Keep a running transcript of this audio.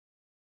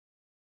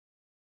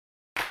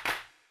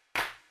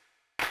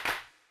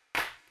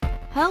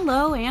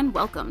Hello and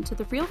welcome to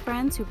the Real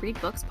Friends Who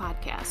Read Books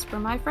podcast, where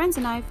my friends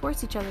and I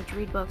force each other to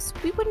read books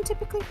we wouldn't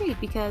typically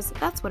read because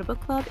that's what a book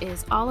club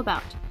is all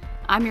about.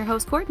 I'm your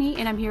host, Courtney,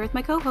 and I'm here with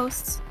my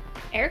co-hosts,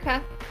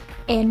 Erica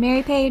and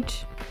Mary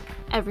Page.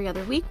 Every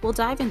other week, we'll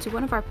dive into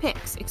one of our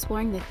picks,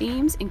 exploring the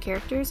themes and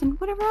characters and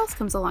whatever else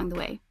comes along the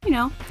way. You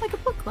know, like a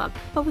book club,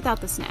 but without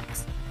the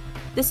snacks.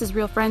 This is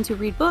Real Friends Who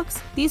Read Books.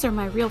 These are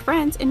my real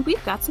friends, and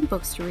we've got some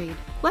books to read.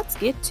 Let's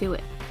get to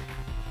it.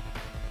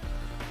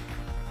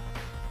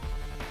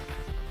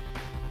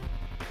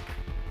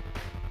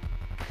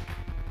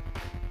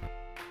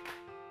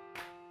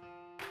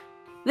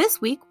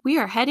 This week, we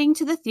are heading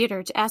to the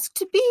theater to ask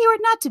to be or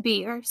not to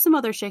be, or some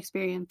other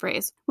Shakespearean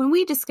phrase, when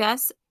we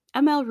discuss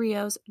M.L.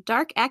 Rio's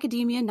dark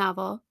academia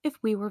novel, If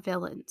We Were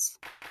Villains.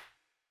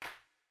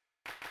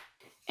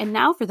 And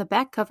now for the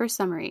back cover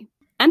summary.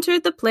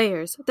 Entered the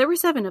players. There were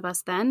 7 of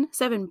us then,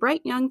 7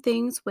 bright young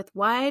things with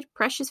wide,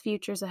 precious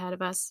futures ahead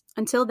of us.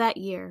 Until that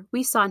year,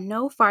 we saw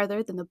no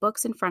farther than the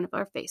books in front of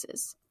our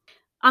faces.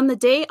 On the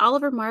day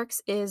Oliver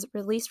Marks is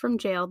released from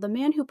jail, the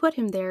man who put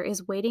him there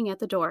is waiting at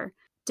the door.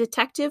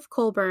 Detective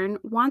Colburn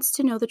wants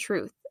to know the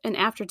truth, and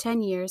after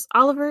 10 years,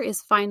 Oliver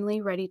is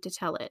finally ready to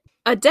tell it.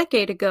 A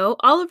decade ago,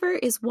 Oliver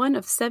is one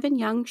of 7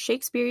 young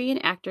Shakespearean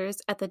actors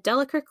at the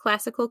Delacre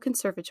Classical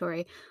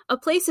Conservatory, a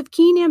place of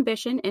keen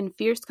ambition and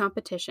fierce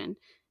competition.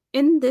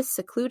 In this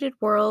secluded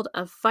world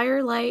of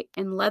firelight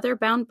and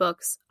leather-bound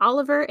books,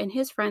 Oliver and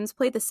his friends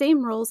play the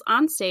same roles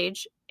on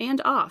stage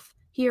and off: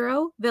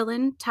 hero,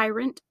 villain,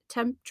 tyrant,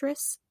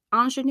 temptress,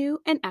 ingenue,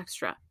 and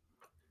extra.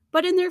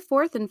 But in their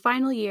 4th and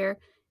final year,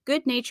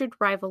 good-natured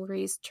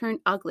rivalries turn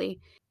ugly,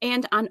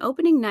 and on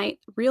opening night,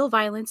 real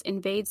violence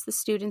invades the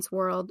students'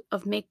 world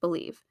of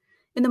make-believe.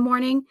 In the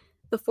morning,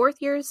 the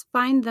 4th years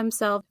find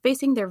themselves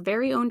facing their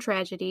very own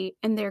tragedy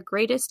and their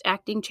greatest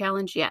acting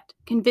challenge yet,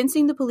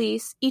 convincing the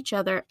police, each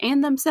other,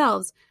 and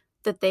themselves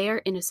that they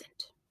are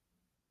innocent.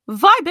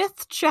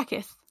 Vibeth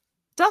checketh.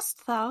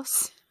 Dost thou...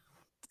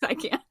 I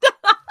can't.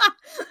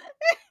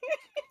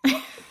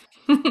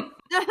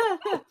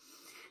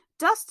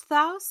 Dost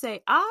thou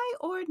say aye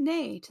or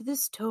nay to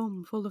this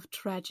tome full of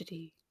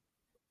tragedy?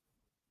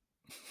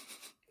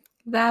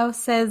 Thou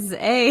says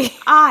A.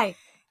 Aye.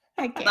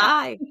 I can't.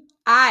 Aye.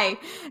 Aye.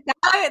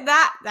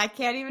 That I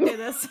can't even do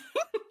this.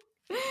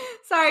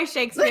 Sorry,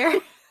 Shakespeare.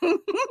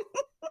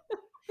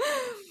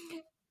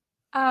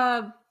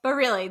 But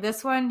really,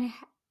 this one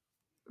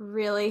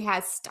really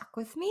has stuck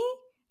with me.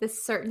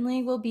 This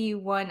certainly will be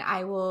one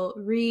I will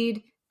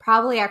read,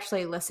 probably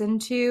actually listen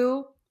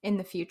to in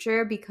the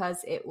future,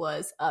 because it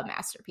was a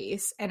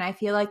masterpiece. And I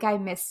feel like I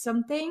missed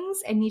some things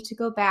and need to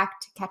go back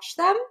to catch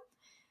them.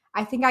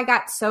 I think I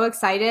got so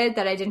excited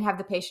that I didn't have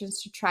the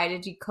patience to try to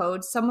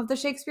decode some of the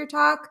Shakespeare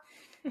talk,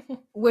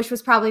 which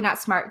was probably not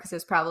smart because it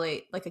was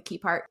probably like a key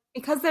part.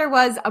 Because there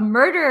was a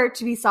murder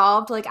to be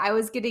solved, like I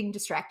was getting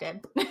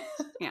distracted.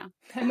 Yeah,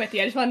 I'm with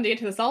you. I just wanted to get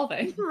to the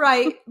solving.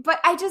 Right.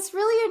 But I just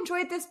really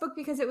enjoyed this book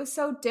because it was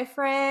so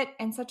different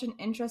and such an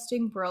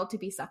interesting world to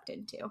be sucked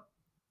into.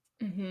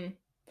 Mm-hmm.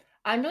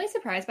 I'm really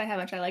surprised by how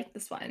much I liked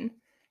this one.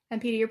 And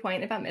Peter, your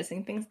point about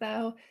missing things,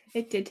 though,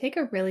 it did take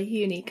a really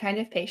unique kind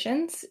of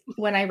patience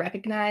when I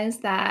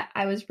recognized that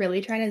I was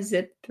really trying to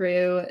zip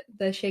through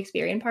the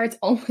Shakespearean parts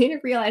only to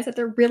realize that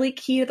they're really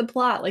key to the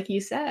plot, like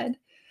you said.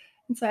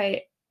 And so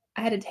I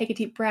had to take a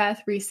deep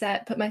breath,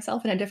 reset, put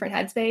myself in a different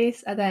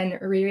headspace, and then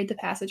reread the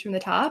passage from the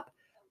top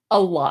a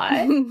lot.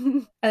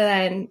 And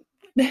then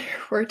there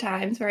were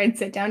times where I'd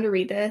sit down to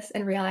read this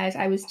and realize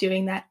I was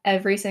doing that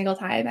every single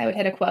time I would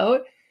hit a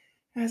quote.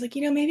 I was like,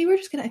 maybe we're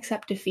just going to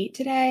accept defeat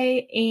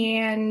today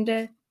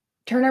and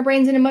turn our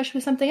brains into mush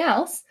with something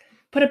else.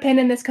 Put a pin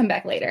in this, come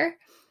back later.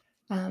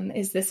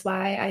 Is this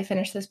why I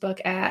finished this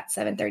book at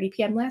 7:30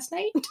 p.m. last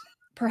night?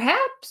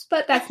 Perhaps,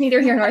 but that's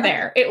neither here nor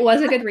there. It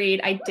was a good read.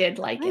 I did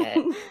like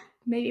it.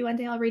 Maybe one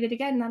day I'll read it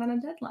again, not on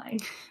a deadline.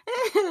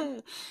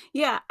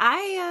 Yeah,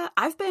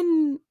 I've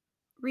been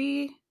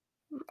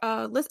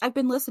I've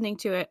been listening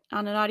to it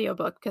on an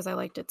audiobook because I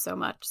liked it so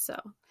much. So,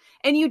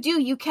 and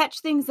you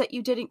catch things that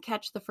you didn't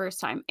catch the first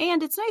time.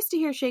 And it's nice to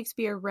hear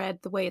Shakespeare read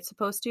the way it's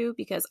supposed to,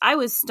 because I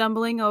was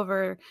stumbling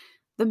over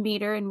the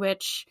meter in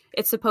which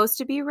it's supposed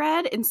to be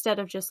read instead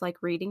of just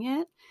like reading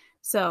it.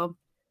 So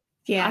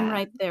yeah, I'm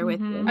right there with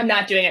you. I'm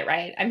not doing it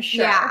right, I'm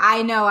sure. Yeah,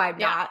 I know I'm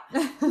not.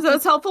 So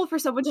it's helpful for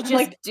someone to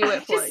just do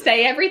it for you. Just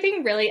say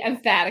everything really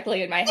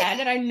emphatically in my head,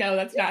 and I know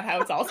that's not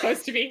how it's all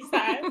supposed to be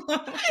said.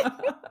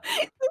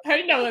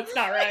 I know that's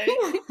not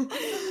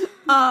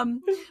right.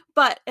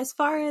 But as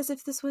far as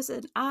if this was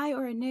an aye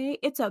or a nay,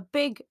 it's a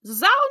big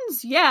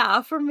zounds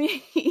yeah for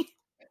me.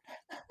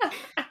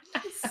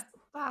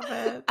 Stop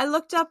it. I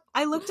looked up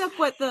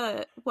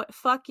what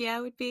fuck yeah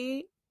would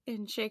be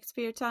in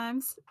Shakespeare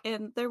times,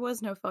 and there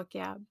was no fuck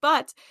yeah.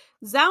 But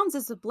zounds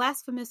is a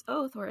blasphemous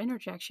oath or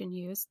interjection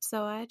used,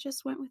 so I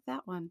just went with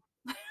that one.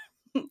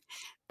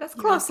 That's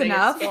close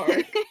enough.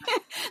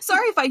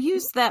 Sorry if I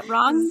used that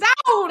wrong.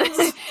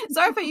 Zounds!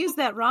 Sorry if I used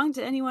that wrong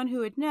to anyone who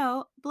would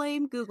know.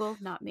 Blame Google,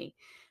 not me.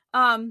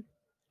 I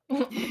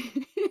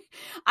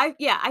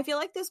feel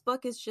like this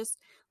book is just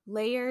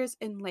layers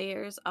and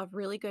layers of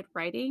really good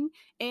writing,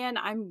 and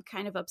I'm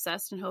kind of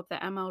obsessed and hope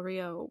that ML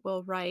Rio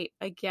will write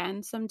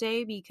again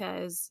someday,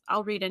 because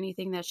I'll read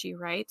anything that she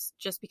writes,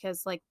 just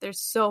because like there's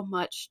so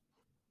much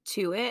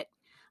to it.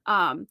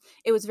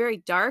 It was very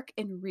dark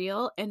and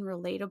real and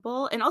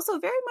relatable, and also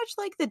very much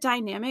like the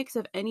dynamics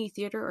of any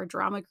theater or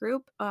drama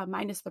group,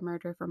 minus the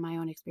murder from my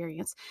own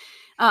experience.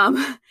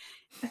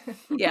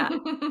 Yeah.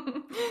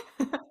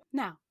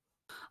 Now,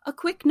 a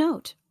quick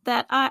note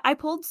that I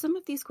pulled some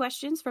of these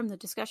questions from the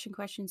discussion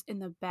questions in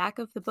the back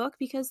of the book,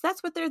 because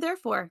that's what they're there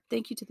for.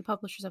 Thank you to the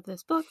publishers of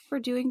this book for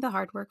doing the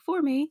hard work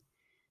for me.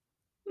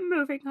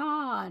 Moving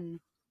on.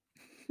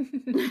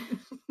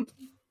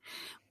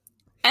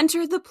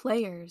 Enter the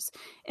players.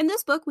 In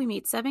this book, we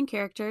meet 7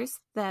 characters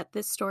that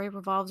this story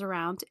revolves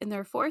around in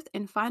their 4th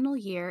and final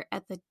year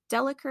at the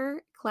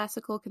Delacour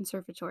Classical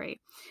Conservatory.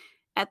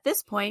 At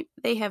this point,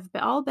 they have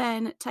all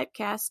been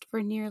typecast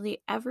for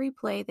nearly every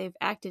play they've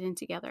acted in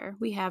together.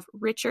 We have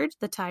Richard,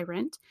 the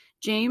tyrant,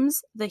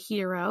 James, the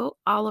hero,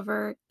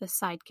 Oliver, the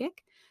sidekick,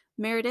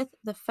 Meredith,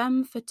 the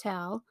femme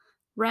fatale,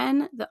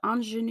 Ren, the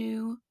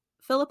ingenue,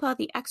 Philippa,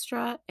 the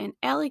extra, and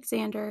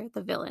Alexander,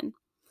 the villain.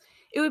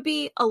 It would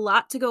be a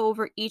lot to go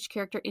over each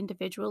character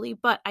individually,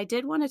 but I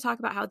did want to talk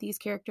about how these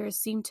characters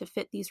seem to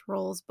fit these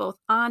roles both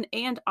on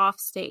and off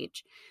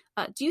stage.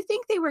 Do you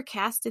think they were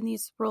cast in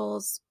these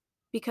roles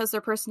because their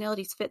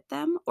personalities fit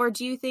them? Or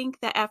do you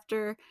think that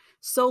after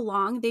so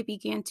long, they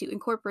began to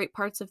incorporate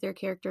parts of their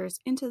characters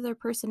into their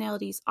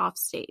personalities off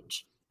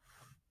stage?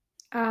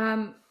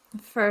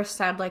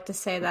 First, I'd like to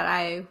say that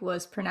I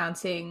was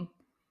pronouncing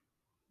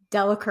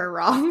Delacour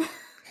wrong.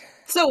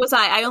 So was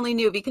I. I only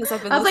knew because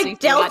I've been listening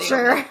to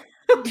Delcher.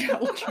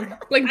 Belcher.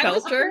 Like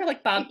Belcher?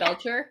 Like Bob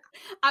Belcher?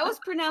 I was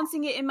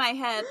pronouncing it in my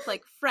head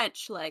like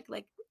French, like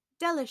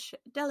Delish.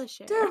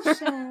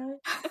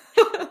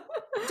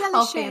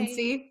 All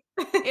fancy.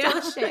 Yeah.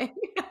 Delish.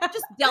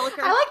 Just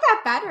Delacour. I like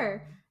that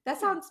better. That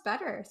sounds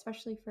better,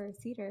 especially for a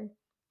theater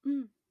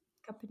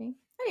company.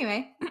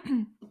 Anyway.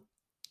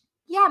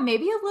 Yeah,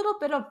 maybe a little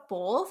bit of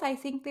both. I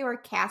think they were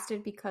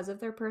casted because of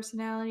their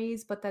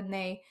personalities, but then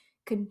they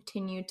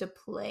continued to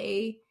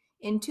play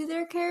into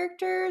their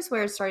characters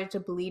where it started to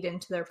bleed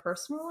into their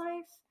personal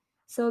life.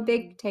 So a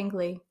big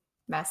tangly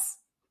mess.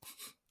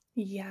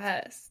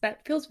 Yes,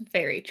 that feels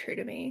very true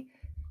to me.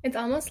 It's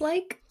almost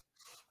like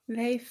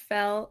they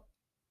felt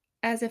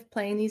as if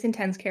playing these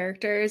intense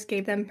characters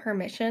gave them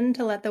permission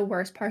to let the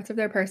worst parts of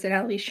their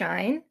personality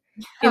shine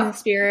in the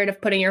spirit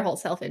of putting your whole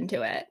self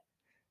into it.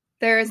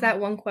 There is that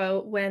one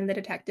quote when the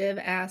detective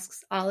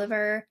asks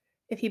Oliver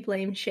if he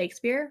blames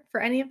Shakespeare for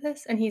any of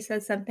this, and he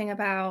says something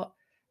about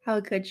how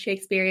a good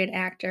Shakespearean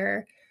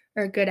actor,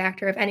 or a good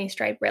actor of any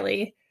stripe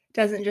really,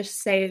 doesn't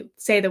just say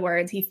the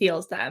words, he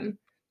feels them.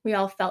 We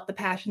all felt the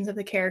passions of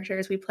the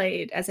characters we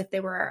played as if they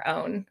were our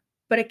own.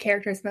 But a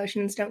character's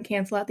emotions don't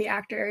cancel out the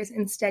actors.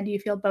 Instead, you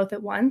feel both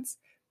at once.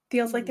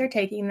 Feels like they're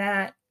taking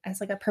that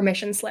as like a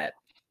permission slip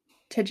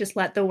to just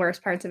let the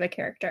worst parts of a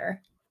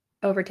character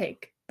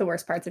overtake the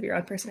worst parts of your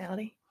own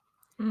personality.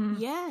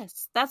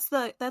 Yes, that's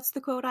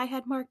the quote I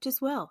had marked as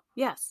well.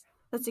 Yes,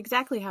 that's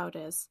exactly how it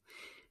is.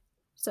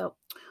 So,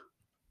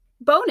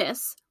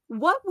 bonus,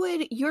 what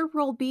would your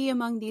role be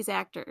among these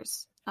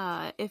actors?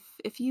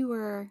 If you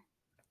were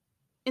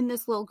in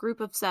this little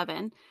group of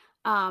 7,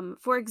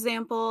 for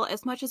example,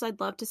 as much as I'd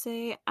love to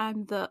say I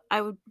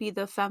would be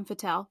the femme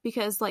fatale,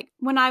 because like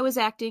when I was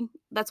acting,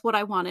 that's what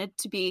I wanted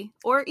to be,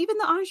 or even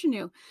the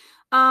ingenue.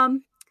 But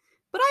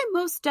I'm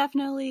most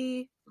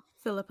definitely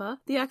Philippa,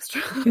 the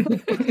extra.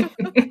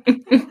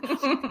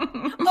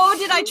 Oh,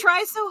 did I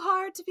try so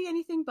hard to be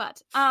anything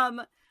but?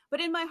 But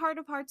in my heart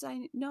of hearts,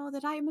 I know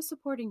that I am a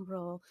supporting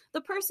role,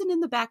 the person in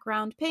the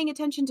background, paying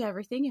attention to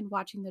everything and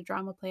watching the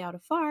drama play out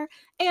afar,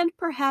 and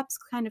perhaps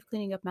kind of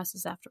cleaning up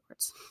messes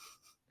afterwards.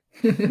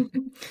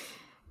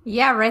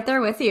 Yeah, right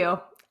there with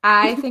you.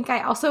 I think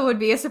I also would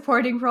be a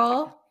supporting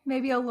role,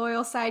 maybe a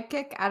loyal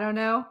sidekick. I don't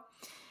know.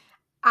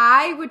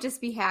 I would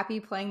just be happy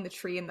playing the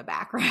tree in the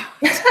background.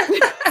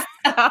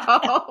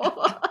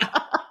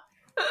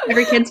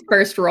 Every kid's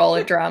first role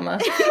in drama.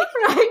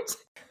 Right.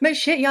 But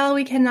shit, y'all,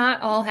 we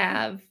cannot all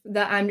have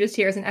the I'm just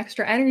here as an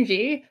extra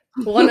energy.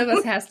 One of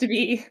us has to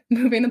be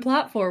moving the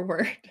plot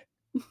forward.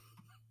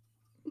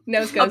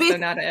 Nose goes, so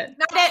not it.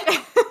 Not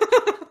it.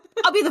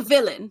 I'll be the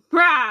villain.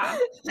 I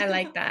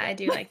like that. I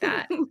do like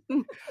that.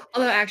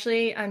 Although,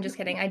 actually, I'm just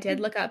kidding. I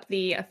did look up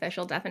the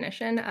official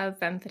definition of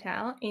femme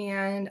fatale,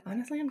 and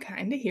honestly, I'm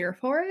kind of here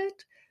for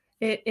it.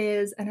 It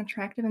is an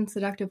attractive and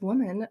seductive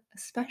woman,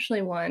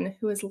 especially one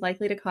who is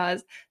likely to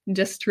cause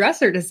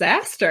distress or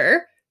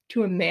disaster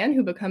to a man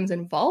who becomes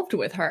involved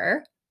with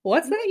her.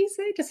 What's that you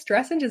say?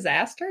 Distress and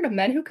disaster to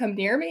men who come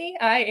near me?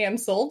 I am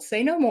sold.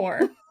 Say no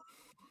more.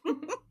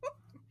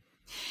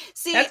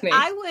 See, that's me.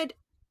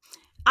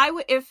 I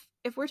would,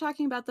 if we're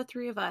talking about the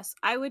 3 of us,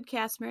 I would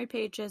cast Mary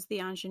Page as the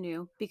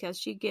ingenue because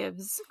she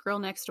gives girl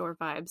next door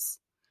vibes.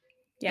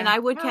 Yeah. And I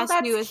would cast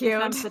you as the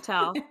femme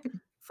fatale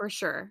for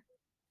sure.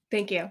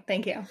 Thank you.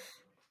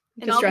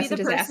 And Distress and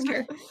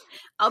disaster.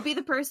 I'll be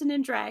the person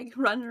in drag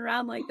running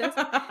around like this.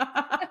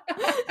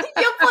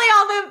 You'll play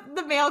all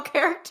the male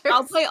characters.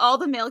 I'll play all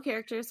the male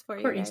characters for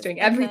you. Courtney's guys.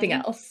 doing everything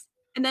else.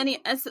 And then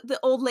as the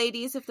old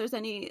ladies, if there's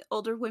any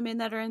older women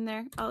that are in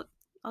there,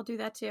 I'll do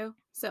that too.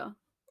 So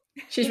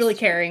she's really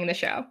carrying the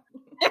show.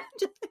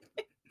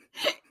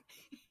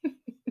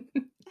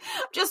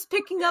 Just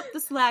picking up the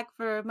slack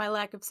for my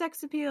lack of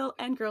sex appeal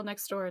and girl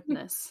next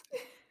doorness.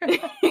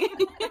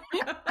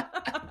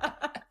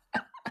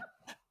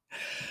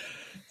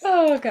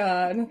 Oh,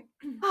 God.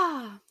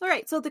 All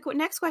right. So the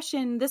next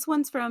question, this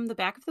one's from the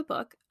back of the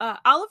book.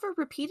 Oliver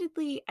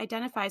repeatedly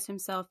identifies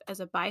himself as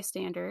a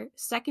bystander,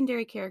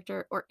 secondary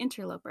character, or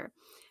interloper.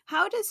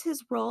 How does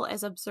his role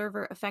as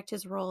observer affect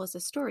his role as a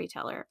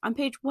storyteller? On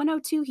page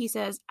 102, he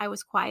says, I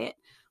was quiet,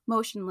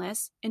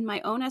 motionless, in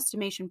my own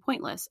estimation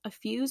pointless, a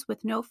fuse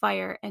with no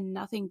fire and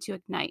nothing to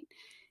ignite.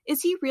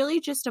 Is he really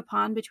just a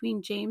pawn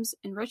between James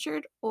and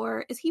Richard,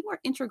 or is he more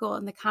integral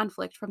in the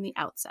conflict from the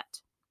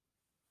outset?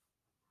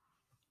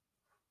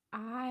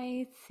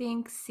 I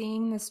think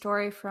seeing the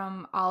story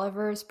from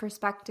Oliver's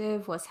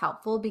perspective was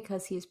helpful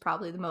because he's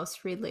probably the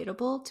most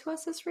relatable to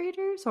us as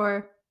readers,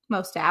 or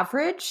most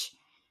average,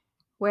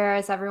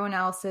 whereas everyone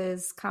else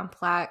is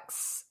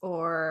complex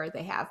or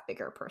they have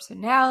bigger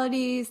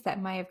personalities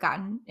that might have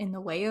gotten in the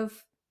way of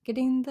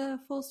getting the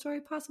full story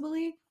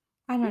possibly.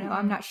 I don't know.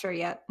 I'm not sure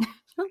yet.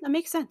 Oh, that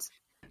makes sense.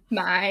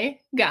 My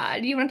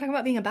God. You want to talk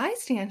about being a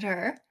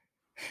bystander?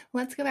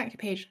 Let's go back to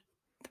page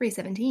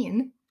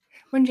 317.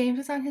 When James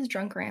is on his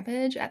drunk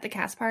rampage at the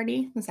cast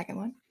party, the second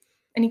one,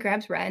 and he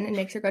grabs Ren and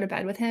makes her go to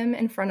bed with him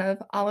in front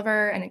of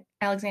Oliver and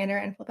Alexander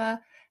and Flippa,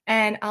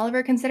 and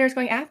Oliver considers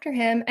going after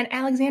him, and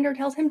Alexander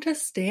tells him to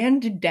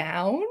stand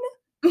down.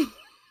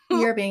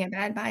 You're being a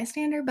bad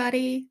bystander,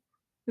 buddy.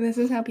 This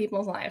is how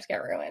people's lives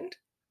get ruined.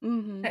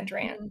 And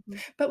ran. Mm-hmm.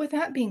 But with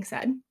that being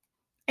said,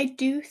 I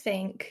do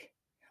think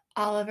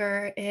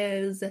Oliver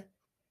is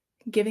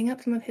giving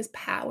up some of his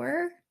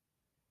power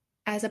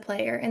as a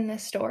player in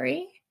this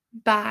story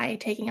by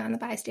taking on the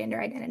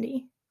bystander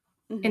identity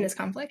in this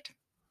conflict.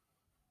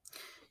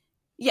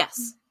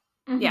 Yes.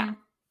 Mm-hmm. Yeah.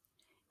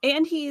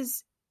 And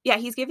he's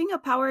giving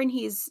up power, and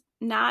he's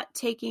not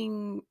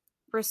taking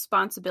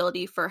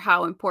responsibility for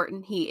how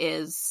important he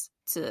is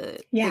to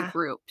the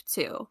group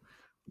too.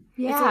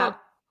 Yeah.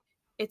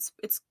 It's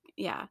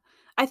yeah.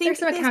 I think there's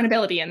some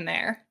accountability in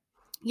there.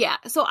 Yeah.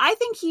 So I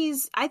think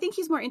he's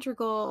more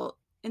integral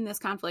in this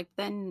conflict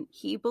than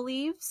he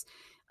believes.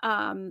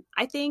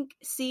 I think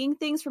seeing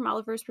things from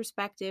Oliver's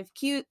perspective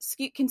can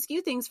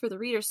skew things for the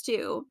readers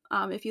too.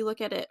 If you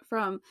look at it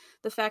from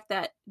the fact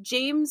that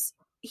James,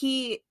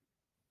 he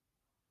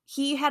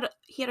had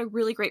a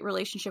really great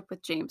relationship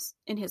with James,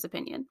 in his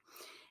opinion.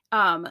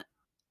 And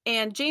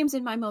James,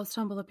 in my most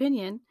humble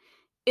opinion,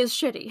 is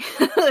shitty.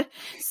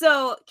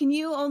 So can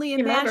you only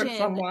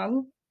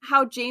imagine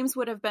how James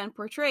would have been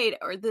portrayed,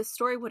 or this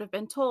story would have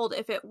been told,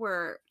 if it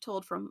were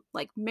told from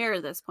like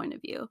Meredith's point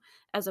of view,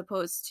 as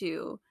opposed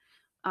to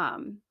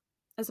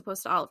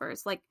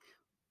Oliver's? Like,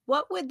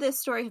 what would this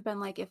story have been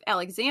like if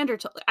Alexander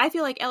I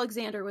feel like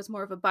Alexander was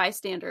more of a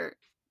bystander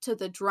to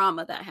the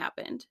drama that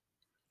happened.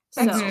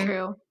 That's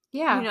true.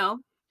 Yeah. You know,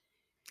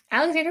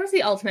 Alexander was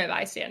the ultimate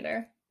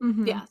bystander.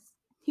 Mm-hmm. Yes.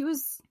 He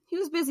was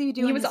busy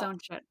doing his own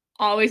shit.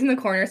 Always in the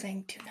corner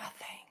saying, do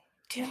nothing.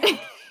 Do nothing.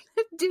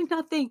 Do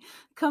nothing.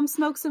 Come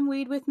smoke some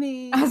weed with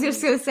me. I was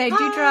just going to say, do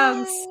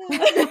drugs.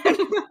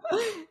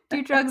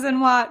 Do drugs and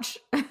watch.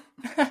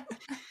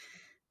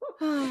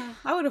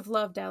 I would have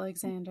loved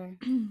Alexander.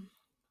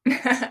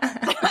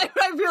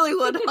 I really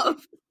would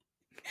have.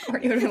 Or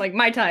you would have been like,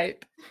 my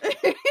type.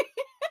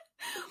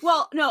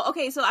 Well, no,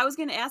 okay, so I was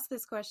going to ask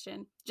this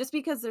question, just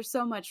because there's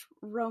so much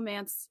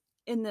romance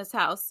in this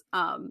house,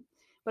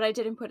 but I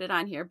didn't put it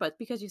on here, but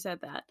because you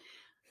said that.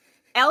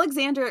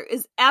 Alexander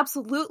is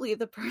absolutely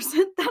the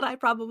person that I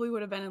probably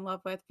would have been in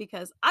love with,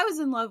 because I was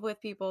in love with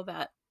people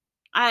that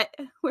it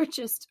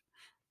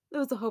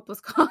was a hopeless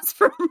cause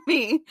for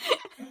me.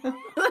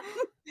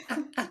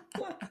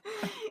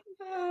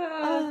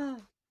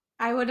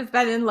 I would have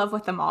been in love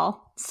with them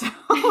all. So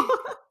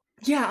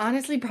yeah,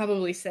 honestly,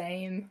 probably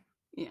same.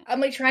 Yeah.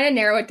 I'm like trying to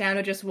narrow it down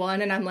to just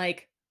one, and I'm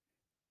like,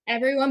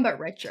 everyone but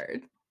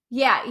Richard.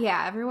 Yeah,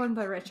 everyone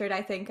but Richard.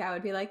 I think I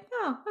would be like,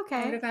 oh, okay.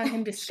 I would have found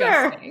him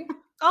disgusting. Sure.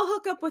 I'll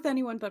hook up with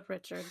anyone but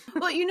Richard.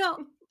 Well, you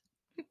know,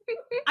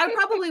 I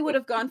probably would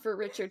have gone for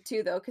Richard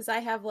too, though, because I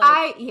have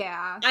a You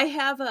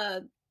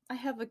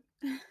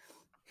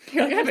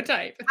don't have a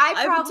type.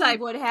 I probably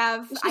would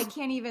have. I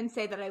can't even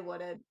say that I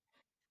wouldn't.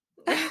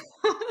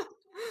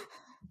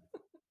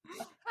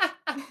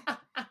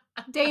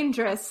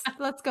 Dangerous.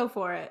 Let's go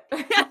for it.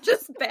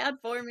 Just bad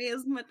for me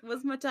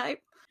was my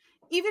type.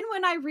 Even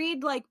when I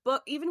read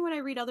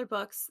other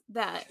books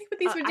that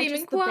these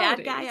redeeming qualities.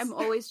 The bad guy, I'm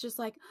always just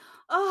like,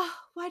 oh,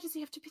 why does he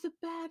have to be the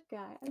bad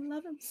guy? I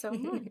love him so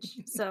much.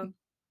 So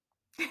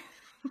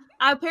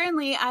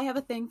apparently I have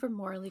a thing for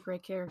morally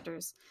great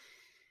characters.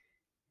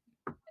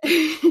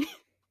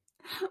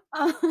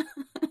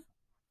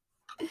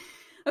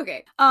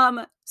 Okay.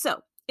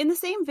 So In the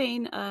same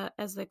vein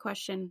as the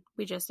question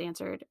we just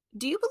answered,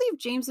 do you believe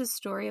James's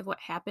story of what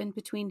happened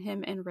between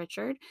him and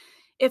Richard?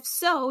 If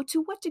so,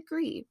 to what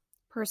degree?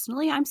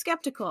 Personally, I'm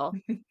skeptical.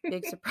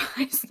 Big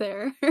surprise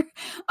there.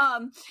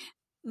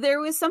 There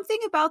was something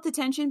about the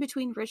tension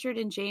between Richard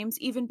and James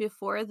even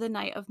before the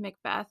night of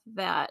Macbeth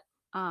that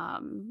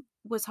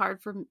was hard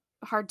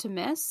to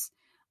miss.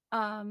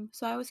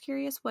 So I was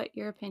curious what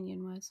your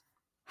opinion was.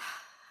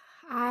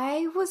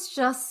 I was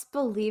just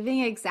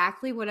believing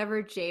exactly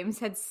whatever James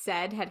had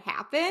said had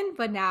happened,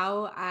 but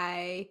now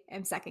I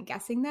am second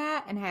guessing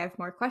that and I have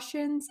more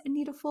questions and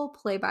need a full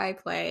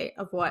play-by-play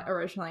of what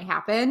originally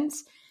happened.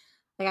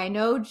 Like, I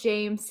know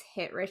James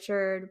hit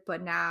Richard,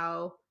 but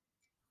now,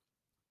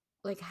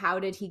 like, how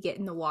did he get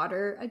in the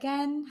water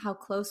again? How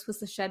close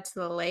was the shed to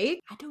the lake?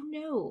 I don't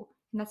know.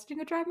 And that's going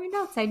to drive me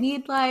nuts. I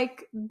need,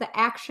 like, the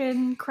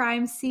action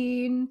crime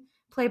scene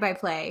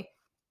play-by-play.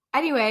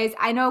 Anyways,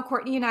 I know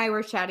Courtney and I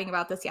were chatting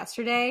about this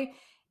yesterday,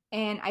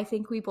 and I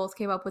think we both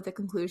came up with the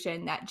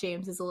conclusion that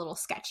James is a little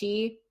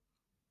sketchy.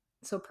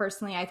 So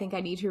personally, I think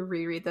I need to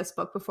reread this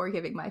book before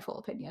giving my full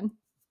opinion.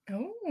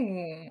 Oh,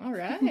 all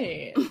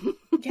right.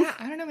 Yeah,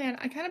 I don't know, man.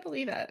 I kind of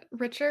believe it.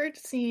 Richard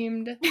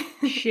seemed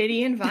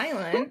shitty and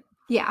violent.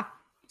 Yeah.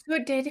 So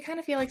it did kind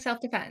of feel like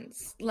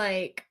self-defense.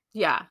 Like,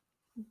 yeah.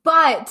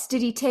 But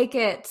did he take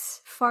it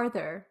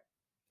farther?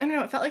 I don't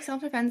know. It felt like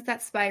self-defense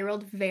that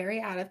spiraled very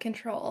out of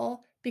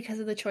control because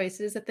of the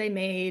choices that they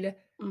made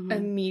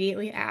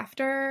immediately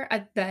after,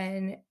 and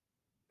then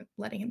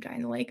letting him die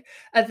in the lake,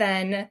 and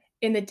then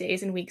in the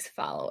days and weeks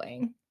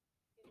following,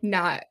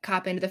 not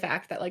cop into the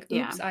fact that, like,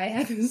 oops, I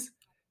had this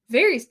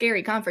very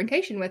scary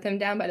confrontation with him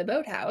down by the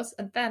boathouse,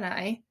 and then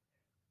I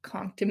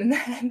conked him in the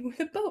head with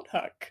a boat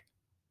hook.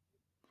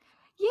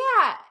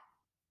 Yeah.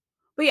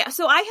 But yeah,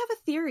 so I have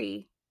a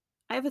theory.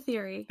 I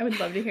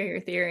would love to hear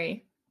your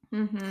theory.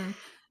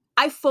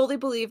 I fully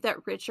believe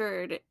that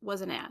Richard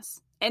was an ass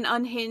and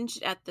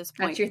unhinged at this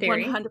point. That's your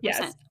theory? 100%.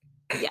 Yes.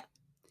 Yeah.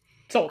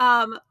 Sold.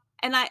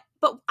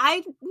 But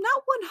I'm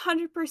not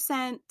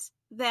 100%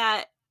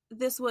 that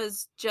this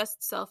was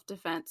just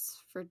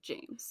self-defense for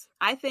James.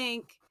 I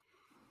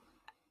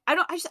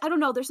don't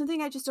know. There's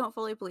something I just don't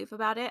fully believe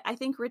about it. I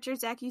think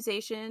Richard's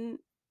accusation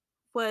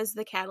was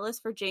the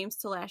catalyst for James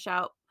to lash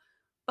out.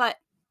 But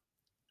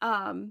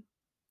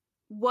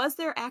was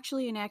there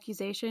actually an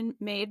accusation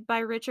made by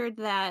Richard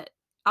that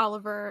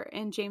Oliver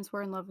and James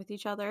were in love with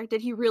each other?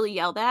 Did he really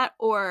yell that?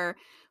 Or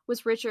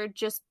was Richard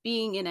just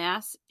being an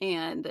ass?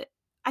 And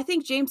I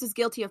think James is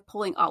guilty of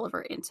pulling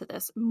Oliver into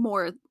this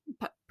more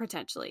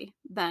potentially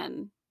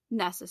than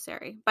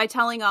necessary by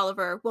telling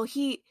Oliver, well,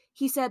 he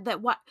said that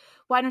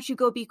why don't you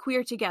go be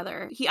queer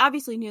together? He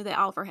obviously knew that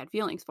Oliver had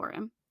feelings for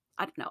him.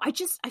 I don't know.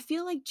 I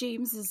feel like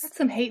James is... That's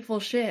some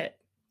hateful shit.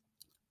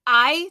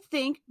 I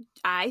think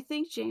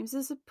James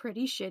is a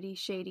pretty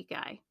shady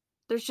guy.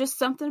 There's just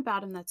something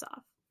about him that's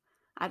off.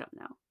 I don't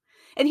know.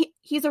 And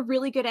he's a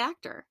really good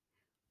actor.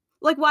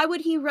 Like, why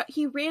would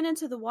he ran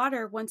into the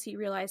water once he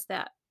realized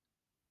that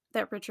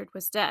Richard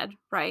was dead,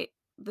 right?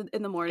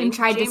 In the morning. And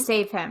tried to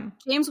save him.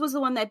 James was the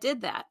one that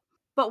did that.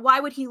 But why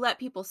would he let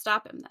people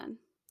stop him then?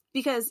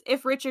 Because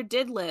if Richard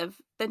did live,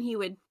 then he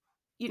would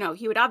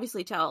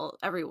obviously tell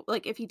everyone,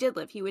 like, if he did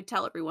live, he would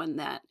tell everyone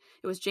that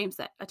it was James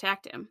that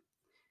attacked him.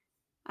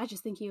 I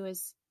just think he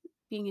was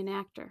being an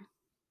actor.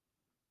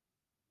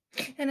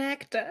 An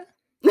actor.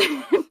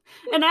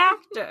 An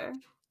actor.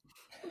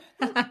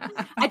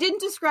 I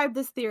didn't describe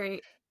this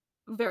theory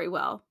very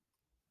well,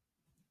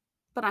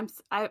 but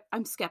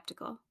I'm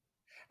skeptical.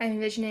 I'm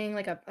envisioning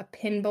like a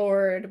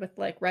pinboard with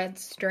like red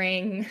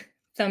string,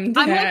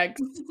 thumbtacks.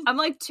 I'm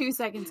like 2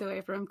 seconds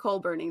away from coal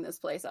burning this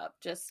place up.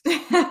 Just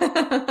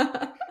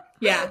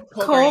yeah,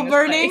 coal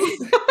burning.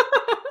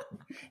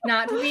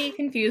 Not to be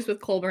confused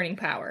with coal burning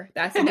power.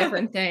 That's a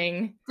different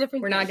thing.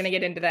 We're not going to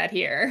get into that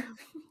here.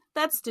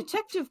 That's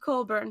Detective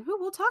Colburn, who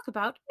we'll talk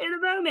about in a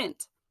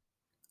moment.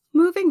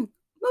 Moving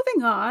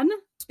on.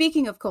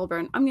 Speaking of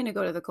Colburn, I'm going to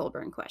go to the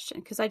Colburn question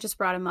because I just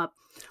brought him up.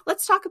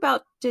 Let's talk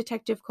about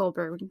Detective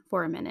Colburn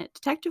for a minute.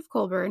 Detective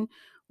Colburn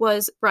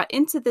was brought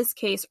into this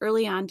case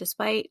early on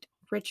despite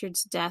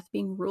Richard's death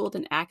being ruled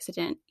an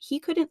accident. He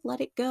couldn't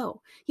let it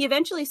go. He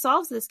eventually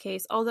solves this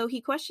case, although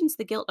he questions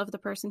the guilt of the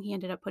person he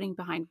ended up putting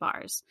behind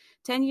bars.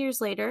 10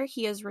 years later,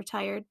 he is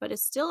retired, but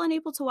is still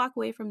unable to walk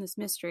away from this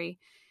mystery.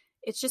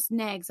 It just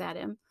nags at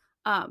him.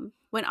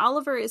 When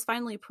Oliver is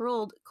finally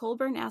paroled,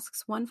 Colburn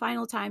asks one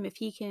final time if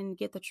he can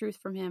get the truth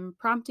from him,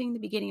 prompting the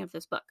beginning of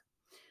this book.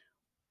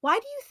 Why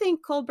do you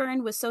think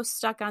Colburn was so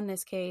stuck on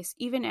this case,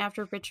 even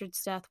after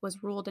Richard's death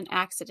was ruled an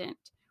accident?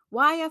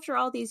 Why, after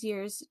all these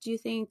years, do you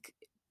think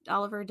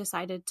Oliver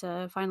decided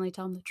to finally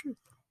tell him the truth?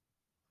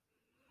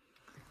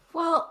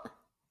 Well,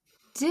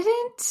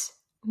 didn't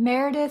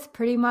Meredith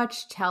pretty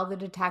much tell the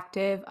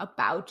detective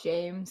about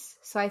James?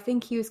 So I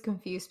think he was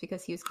confused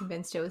because he was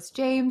convinced it was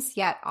James,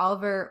 yet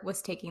Oliver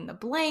was taking the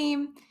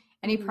blame,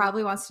 and he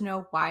probably wants to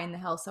know why in the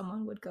hell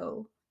someone would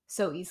go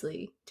so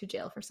easily to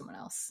jail for someone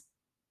else.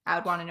 I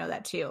would want to know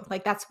that too.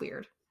 Like, that's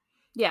weird.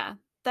 Yeah,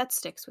 that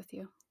sticks with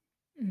you.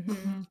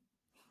 Mm-hmm.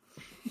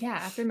 Yeah,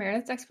 after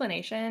Meredith's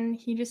explanation,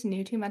 he just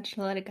knew too much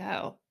to let it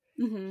go.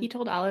 Mm-hmm. He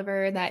told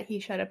Oliver that he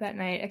showed up that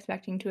night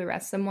expecting to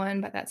arrest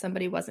someone, but that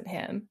somebody wasn't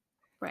him.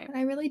 Right. And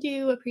I really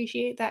do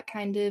appreciate that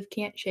kind of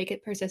can't shake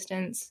it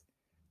persistence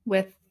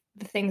with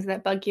the things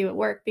that bug you at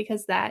work,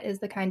 because that is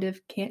the kind of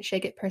can't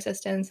shake it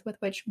persistence with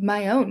which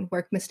my own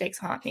work mistakes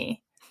haunt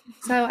me.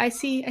 So I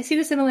see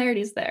the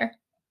similarities there.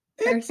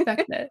 I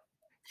respect it.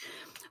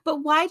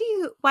 But why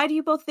do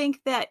you both think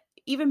that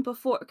even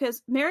before,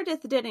 because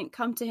Meredith didn't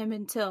come to him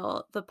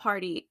until the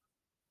party,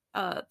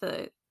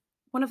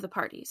 one of the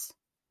parties.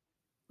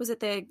 Was it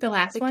the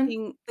last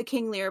one? The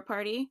King Lear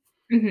party?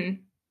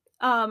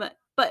 Mm-hmm.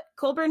 But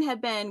Colburn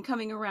had been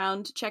coming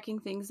around, checking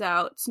things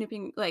out,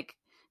 snooping, like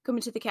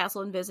coming to the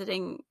castle and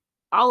visiting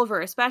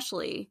Oliver,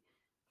 especially,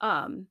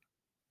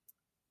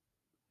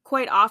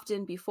 quite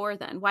often before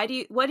then. What do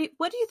you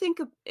think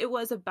it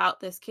was about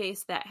this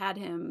case that had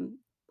him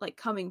like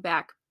coming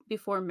back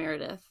before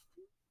Meredith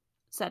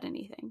said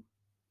anything?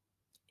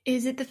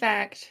 Is it the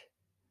fact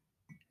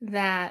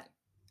that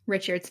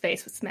Richard's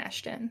face was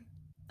smashed in?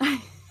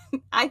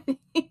 I think.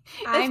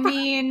 I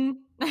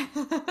mean,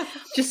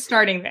 just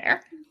starting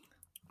there.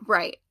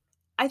 Right.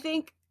 I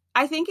think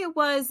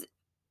it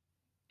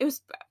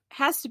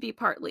has to be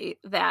partly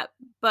that,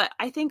 but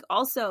I think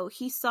also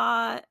he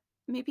saw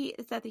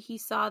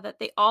that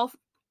they all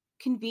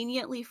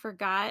conveniently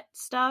forgot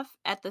stuff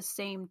at the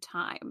same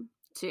time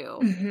too.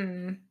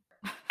 Mm-hmm.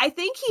 I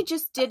think he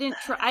just didn't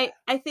I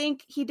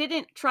think he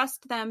didn't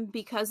trust them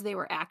because they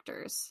were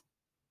actors.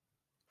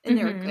 And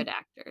they were good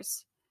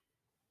actors.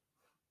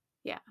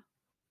 Yeah.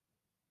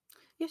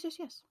 Yes.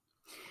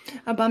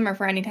 A bummer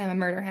for any time a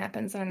murder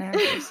happens in an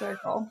actor's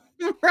circle.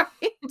 Right.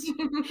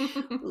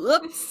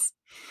 Whoops.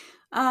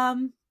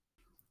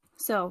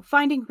 So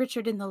finding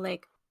Richard in the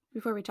lake,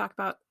 before we talk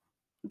about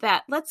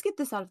that, let's get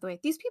this out of the way.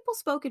 These people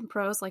spoke in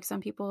prose like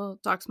some people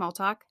talk small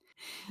talk.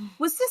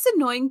 Was this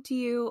annoying to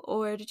you,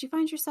 or did you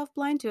find yourself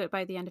blind to it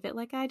by the end of it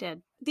like I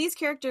did? These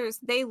characters,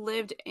 they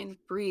lived and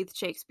breathed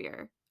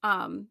Shakespeare.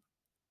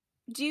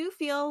 Do you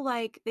feel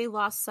like they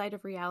lost sight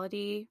of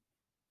reality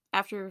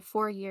after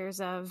 4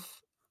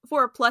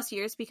 plus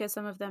years, because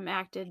some of them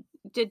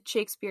did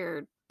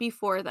Shakespeare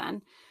before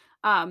then?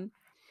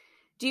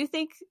 Do you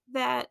think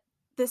that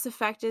this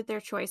affected their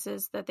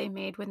choices that they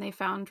made when they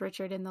found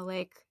Richard in the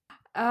lake?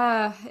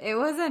 It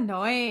was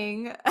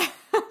annoying.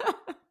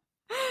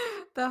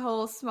 The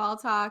whole small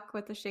talk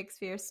with the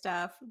Shakespeare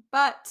stuff,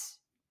 but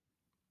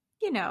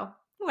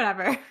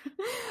whatever.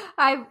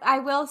 I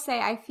will say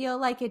I feel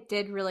like it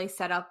did really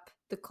set up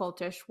the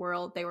cultish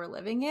world they were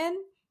living in.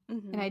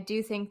 Mm-hmm. And I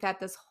do think that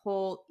this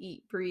whole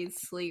eat, breathe,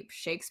 sleep,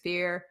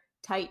 Shakespeare,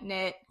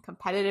 tight-knit,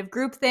 competitive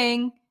group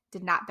thing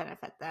did not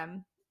benefit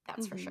them.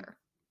 That's for sure.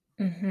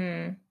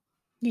 Mm-hmm.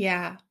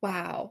 Yeah.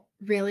 Wow.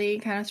 Really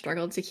kind of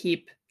struggled to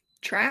keep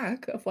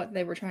track of what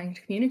they were trying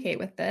to communicate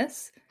with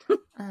this.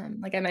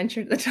 Like I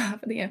mentioned at the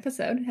top of the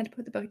episode, I had to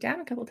put the book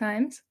down a couple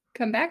times,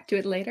 come back to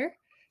it later,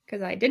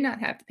 because I did not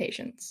have the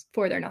patience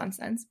for their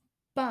nonsense.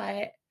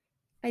 But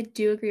I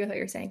do agree with what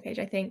you're saying, Paige.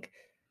 I think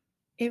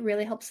it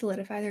really helps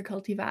solidify their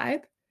culty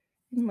vibe.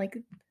 And like,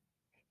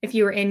 if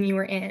you were in, you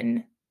were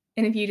in.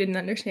 And if you didn't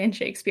understand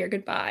Shakespeare,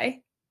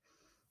 goodbye.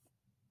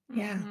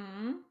 Yeah.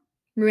 Mm-hmm.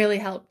 Really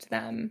helped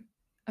them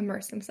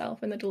immerse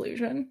themselves in the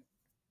delusion.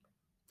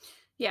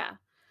 Yeah,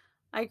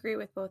 I agree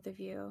with both of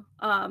you.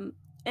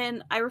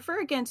 And I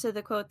refer again to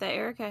the quote that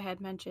Erica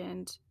had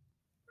mentioned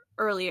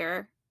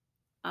earlier.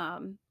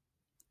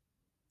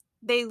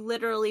 They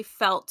literally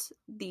felt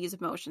these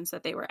emotions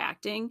that they were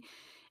acting.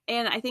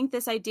 And I think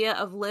this idea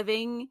of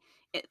living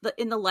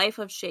in the life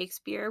of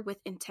Shakespeare with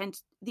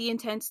the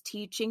intense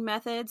teaching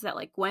methods that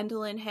like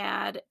Gwendolyn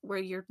had, where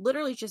you're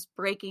literally just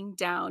breaking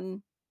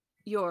down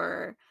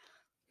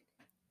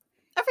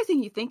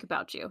everything you think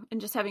about you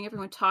and just having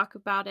everyone talk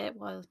about it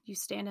while you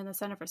stand in the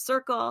center of a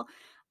circle.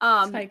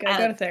 It's like I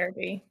go to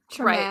therapy.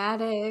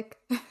 Traumatic.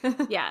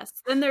 Right. Yes.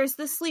 Then there's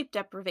the sleep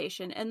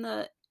deprivation and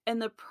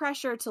the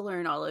pressure to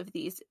learn all of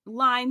these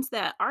lines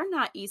that are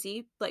not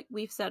easy. Like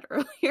we've said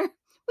earlier, we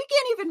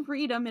can't even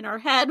read them in our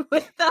head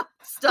without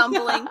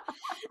stumbling.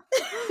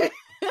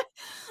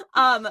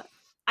 I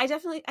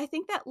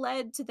think that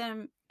led to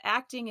them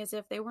acting as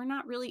if they were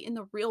not really in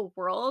the real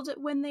world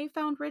when they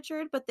found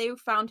Richard, but they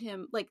found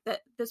him like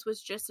that this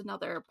was just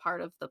another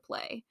part of the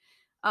play.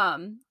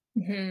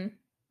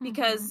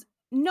 Because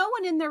no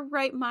one in their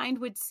right mind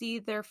would see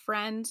their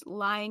friend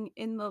lying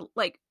in the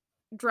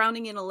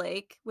drowning in a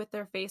lake with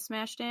their face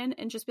smashed in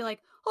and just be like,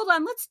 hold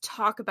on, let's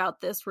talk about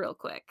this real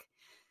quick.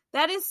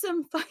 That is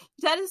some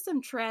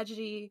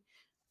tragedy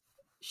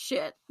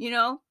shit, you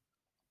know?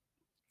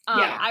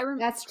 Yeah,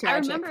 that's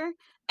tragic. I remember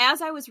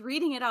as I was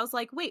reading it, I was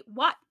like, wait,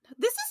 what?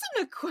 This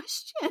isn't a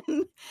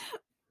question.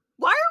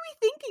 Why are we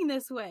thinking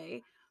this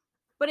way?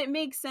 But it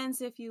makes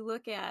sense if you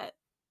look at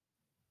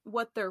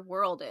what their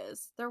world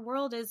is. Their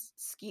world is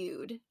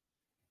skewed.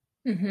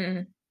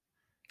 Mm-hmm.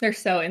 They're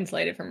so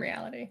insulated from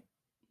reality.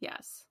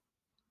 Yes.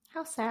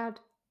 How sad.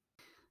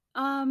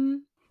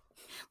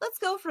 Let's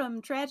go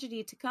from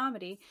tragedy to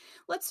comedy.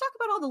 Let's talk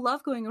about all the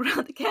love going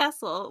around the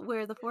castle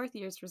where the fourth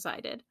years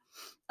resided.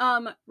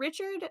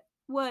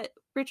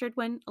 Richard,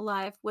 when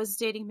alive, was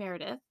dating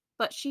Meredith,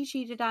 but she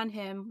cheated on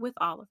him with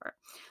Oliver.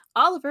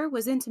 Oliver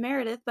was into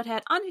Meredith, but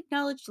had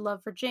unacknowledged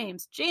love for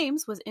James.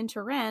 James was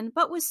into Wren,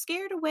 but was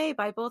scared away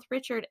by both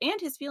Richard and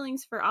his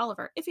feelings for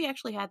Oliver, if he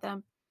actually had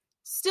them.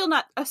 Still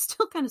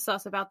kind of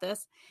sus about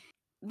this.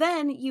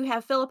 Then you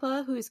have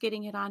Philippa, who's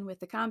getting it on with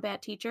the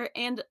combat teacher,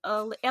 and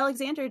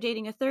Alexander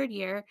dating a third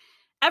year.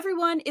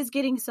 Everyone is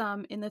getting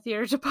some in the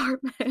theater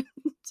department.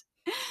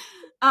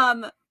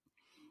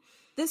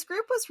 This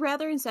group was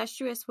rather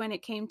incestuous when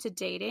it came to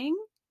dating,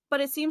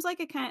 but it seems like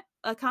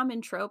a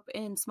common trope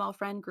in small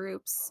friend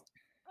groups,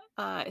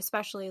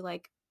 especially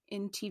like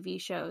in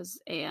TV shows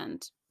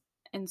and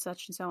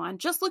such and so on.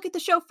 Just look at the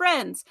show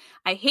Friends.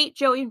 I hate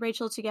Joey and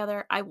Rachel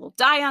together. I will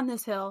die on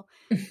this hill.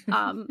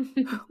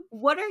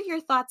 What are your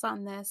thoughts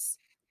on this?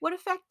 What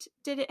effect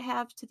did it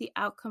have to the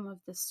outcome of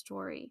this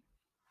story?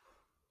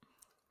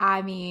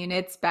 I mean,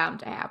 it's bound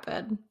to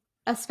happen,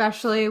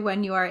 especially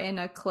when you are in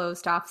a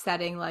closed off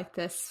setting like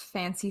this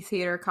fancy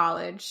theater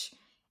college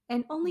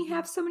and only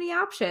have so many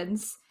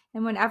options.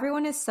 And when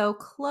everyone is so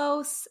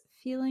close,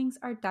 feelings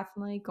are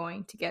definitely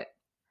going to get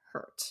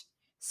hurt.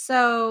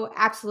 So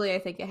absolutely, I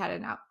think it had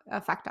an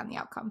effect on the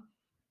outcome.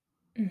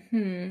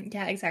 Mm-hmm.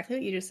 Yeah, exactly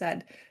what you just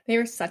said. They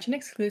were such an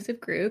exclusive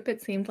group.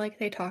 It seemed like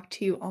they talked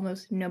to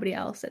almost nobody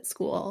else at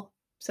school.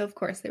 So of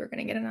course they were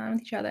going to get it on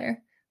with each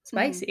other.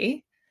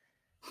 Spicy.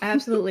 Mm-hmm.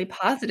 Absolutely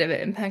positive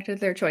it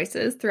impacted their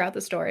choices throughout the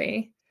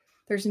story.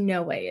 There's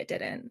no way it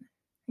didn't.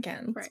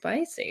 Again, right.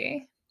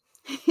 Spicy.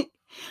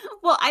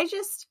 Well, I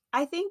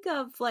think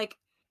of like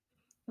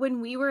when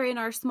we were in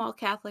our small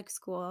Catholic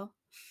school.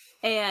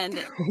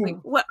 And like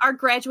what our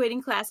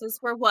graduating classes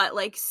were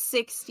like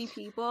 60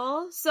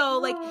 people. So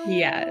like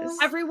yes,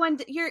 everyone,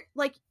 you're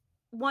like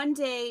one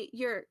day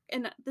you're,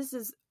 and this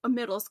is a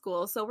middle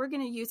school, so we're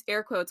going to use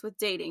air quotes with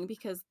dating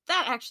because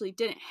that actually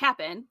didn't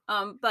happen.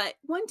 But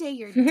one day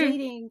you're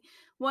dating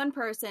one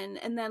person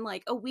and then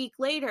like a week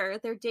later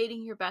they're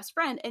dating your best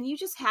friend, and you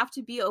just have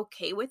to be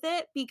okay with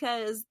it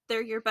because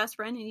they're your best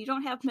friend and you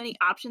don't have many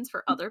options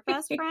for other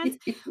best friends.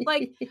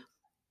 Like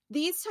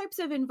these types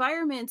of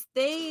environments,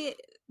 they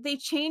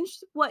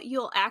changed what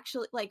you'll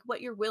actually like, what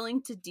you're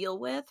willing to deal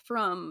with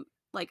from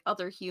like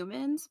other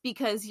humans,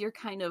 because you're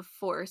kind of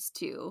forced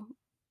to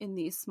in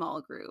these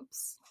small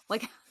groups.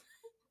 Like,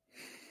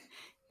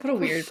 what a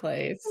weird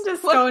place. I'm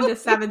just going to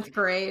 7th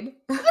grade.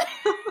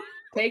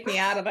 Take me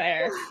out of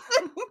there.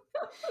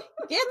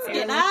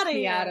 Get out of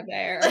here. Out of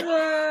there.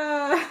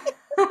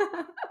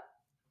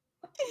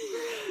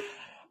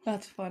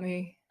 That's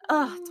funny.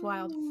 Oh, it's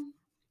wild.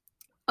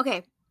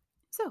 Okay.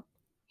 So,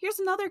 here's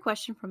another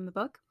question from the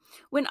book.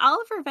 When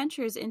Oliver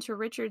ventures into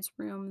Richard's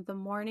room the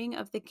morning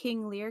of the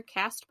King Lear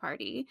cast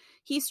party,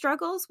 he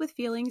struggles with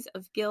feelings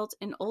of guilt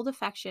and old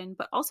affection,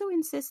 but also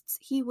insists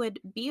he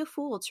would be a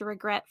fool to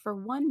regret for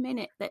 1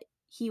 minute that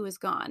he was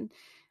gone.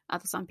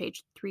 That's on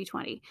page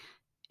 320.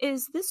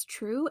 Is this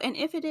true? And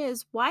if it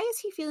is, why is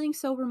he feeling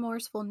so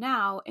remorseful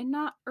now and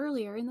not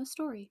earlier in the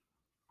story?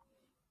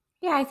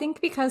 Yeah, I think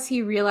because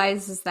he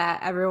realizes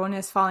that everyone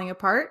is falling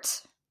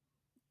apart.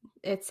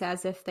 It's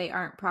as if they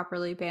aren't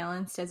properly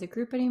balanced as a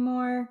group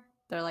anymore.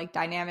 Their like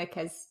dynamic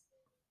has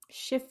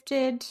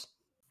shifted.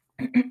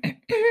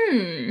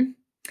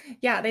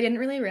 Yeah, they didn't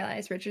really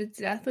realize Richard's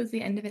death was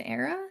the end of an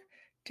era,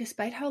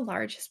 despite how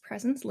large his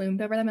presence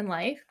loomed over them in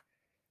life.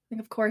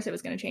 Like, of course it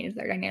was going to change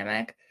their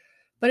dynamic,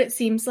 but it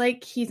seems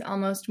like he's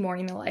almost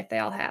mourning the life they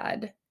all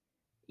had,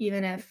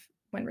 even if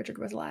when Richard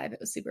was alive, it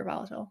was super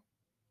volatile.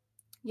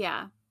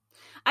 Yeah,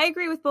 I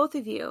agree with both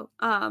of you.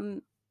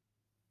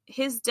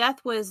 His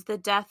death was the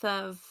death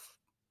of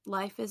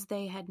life as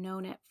they had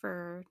known it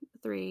for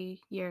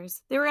 3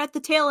 years. They were at the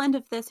tail end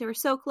of this. They were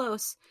so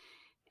close.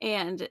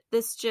 And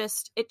this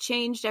it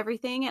changed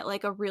everything at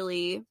like a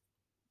really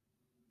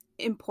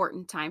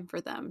important time for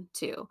them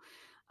too.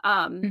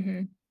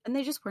 And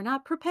they just were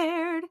not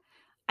prepared.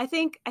 I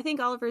think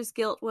Oliver's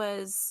guilt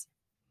was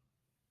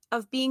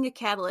of being a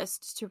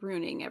catalyst to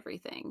ruining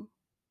everything.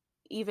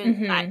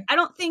 Even I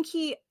don't think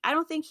he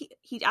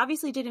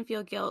obviously didn't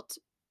feel guilt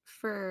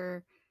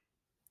for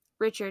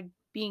Richard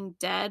being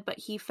dead, but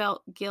he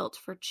felt guilt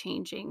for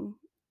changing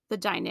the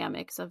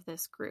dynamics of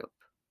this group.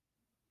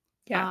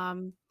 Yeah.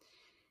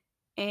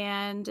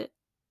 And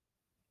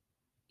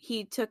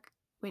he took,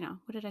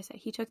 what did I say?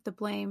 He took the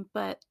blame,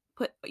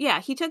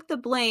 he took the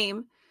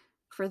blame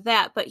for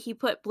that, but he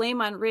put blame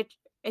on Richard,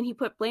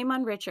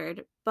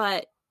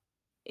 but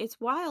it's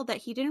wild that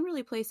he didn't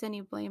really place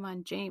any blame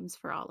on James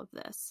for all of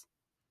this.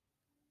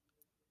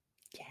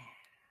 Yeah.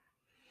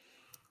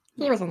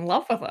 He was in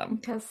love with him.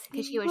 Because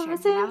he was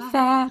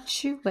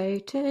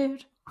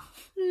infatuated.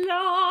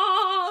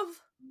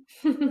 Love.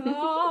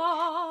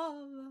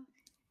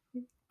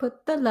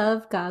 Put the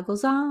love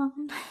goggles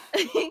on.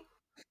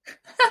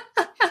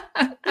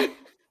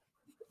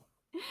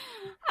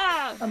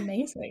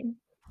 Amazing.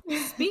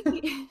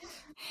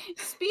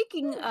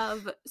 Speaking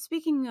of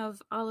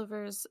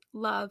Oliver's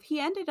love, he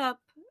ended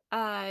up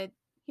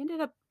he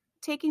ended up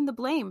taking the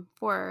blame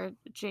for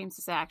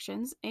James's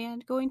actions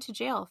and going to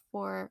jail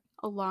for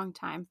a long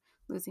time,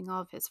 losing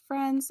all of his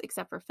friends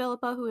except for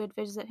Philippa, who had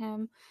visited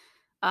him.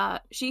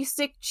 She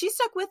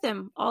stuck with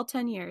him all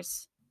 10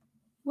 years.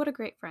 What a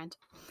great friend.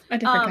 A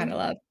different kind of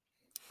love.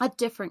 A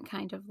different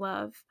kind of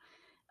love.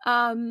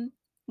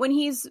 When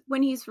he's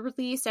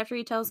released, after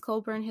he tells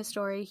Colburn his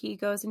story, he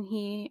goes and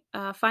he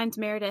finds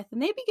Meredith,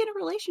 and they begin a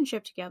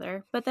relationship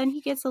together. But then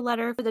he gets a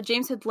letter that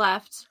James had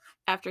left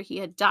after he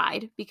had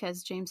died,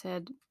 because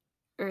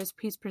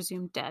he's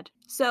presumed dead.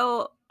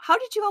 So how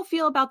did you all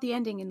feel about the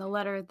ending in the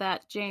letter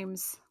that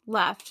James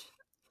left?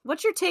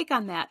 What's your take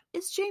on that?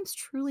 Is James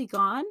truly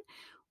gone?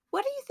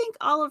 What do you think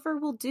Oliver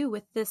will do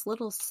with this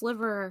little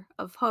sliver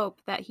of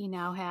hope that he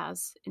now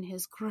has in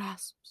his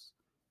grasps?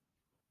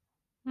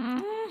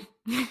 I'm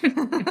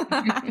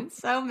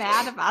so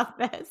mad about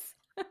this.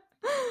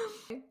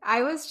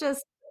 I was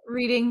just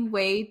reading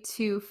way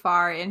too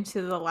far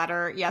into the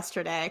letter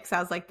yesterday because I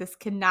was like, this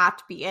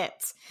cannot be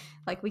it.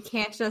 Like, we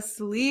can't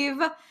just leave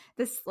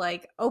this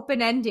like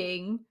open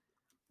ending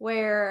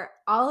where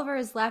Oliver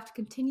is left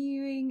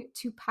continuing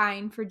to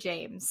pine for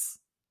James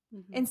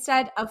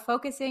instead of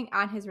focusing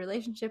on his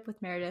relationship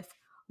with Meredith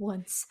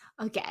once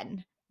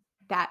again.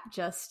 That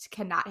just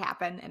cannot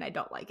happen, and I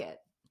don't like it.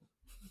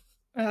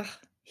 Ugh.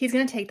 He's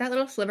going to take that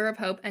little sliver of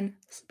hope and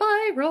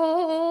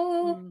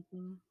spiral.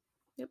 Mm-hmm.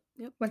 Yep.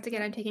 Once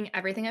again, I'm taking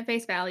everything at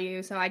face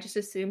value, so I just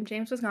assumed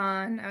James was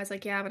gone. I was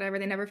like, yeah, whatever,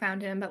 they never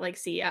found him, but like,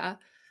 see ya.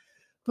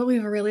 But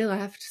we've really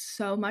left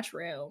so much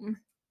room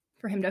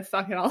for him to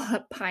fuck it all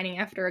up pining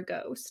after a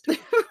ghost.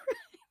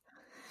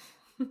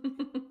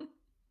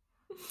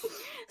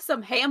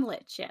 Some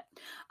Hamlet shit.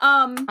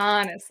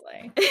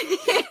 Honestly.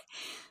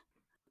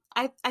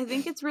 I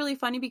think it's really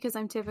funny because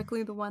I'm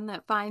typically the one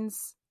that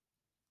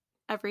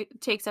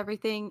takes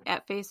everything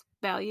at face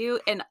value,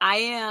 and I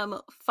am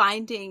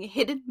finding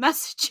hidden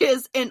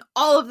messages in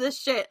all of this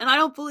shit, and I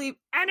don't believe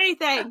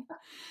anything.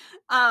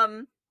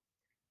 I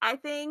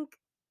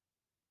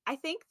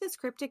think this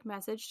cryptic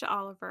message to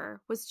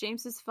Oliver was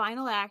James's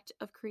final act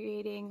of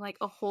creating like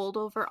a hold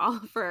over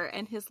Oliver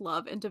and his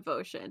love and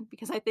devotion,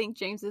 because I think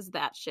James is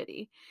that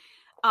shitty.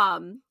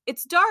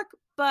 It's dark,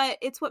 but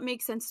it's what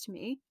makes sense to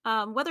me.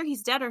 Whether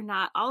he's dead or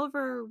not,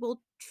 Oliver will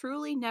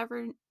truly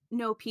never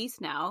know peace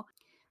now.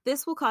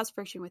 This will cause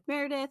friction with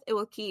Meredith. It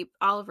will keep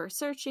Oliver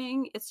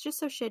searching. It's just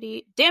so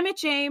shitty. Damn it,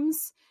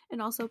 James.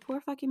 And also poor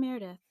fucking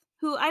Meredith,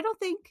 who I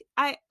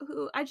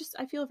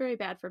feel very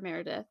bad for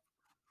Meredith.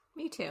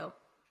 Me too.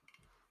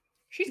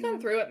 She's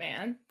gone through it,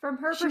 man. From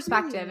her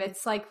perspective,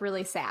 it's like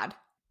really sad.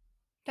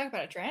 Talk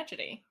about a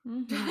tragedy.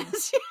 Mm-hmm.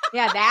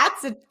 Yeah,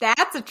 that's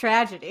a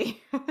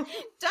tragedy.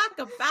 Talk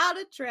about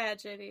a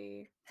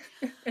tragedy.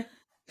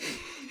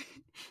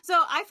 So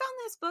I found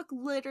this book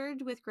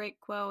littered with great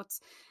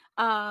quotes,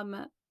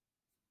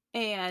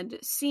 and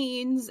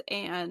scenes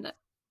and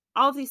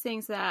all of these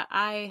things that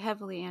I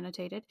heavily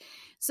annotated.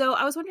 So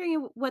I was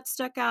wondering what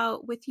stuck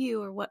out with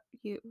you, or what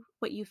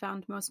you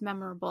found most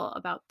memorable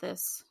about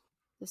this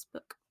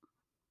book.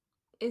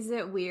 Is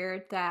it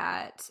weird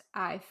that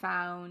I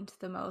found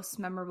the most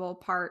memorable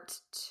part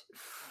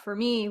for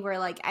me were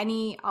like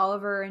any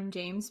Oliver and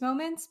James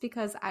moments,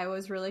 because I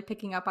was really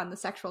picking up on the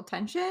sexual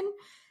tension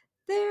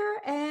there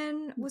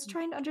and was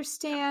trying to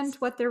understand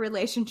what their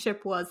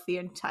relationship was the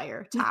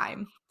entire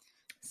time.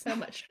 So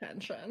much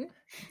tension.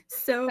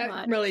 So that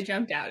much. Really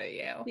jumped out at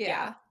you.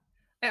 Yeah.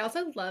 I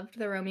also loved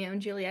the Romeo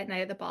and Juliet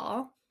night at the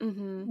ball.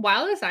 Mm-hmm.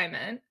 Wild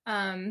assignment.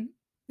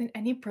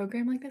 Any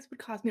program like this would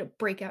cause me to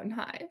break out in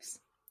hives.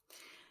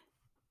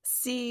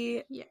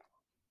 See, yeah,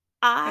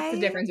 that's the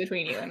difference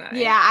between you and I.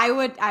 Yeah,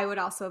 I would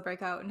also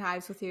break out in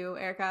hives with you,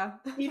 Erica.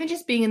 Even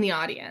just being in the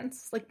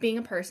audience, like being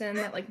a person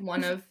that like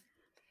one of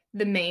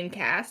the main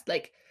cast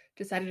like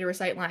decided to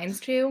recite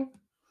lines to.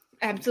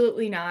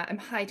 Absolutely not. I'm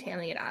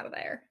hightailing it out of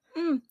there.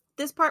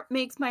 This part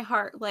makes my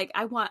heart like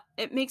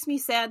it makes me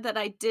sad that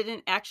I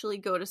didn't actually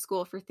go to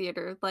school for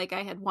theater like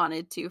I had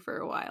wanted to for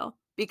a while,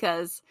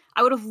 because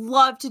I would have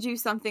loved to do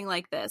something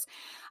like this.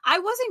 I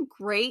wasn't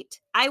great.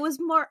 I was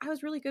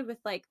really good with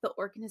like the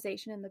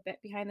organization and the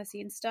behind the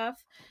scenes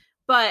stuff,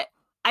 but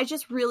I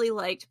just really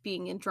liked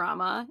being in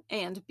drama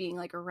and being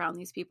like around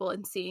these people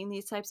and seeing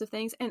these types of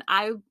things. And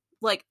I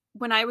like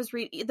when I was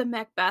reading the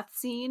Macbeth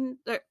scene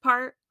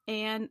part,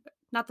 and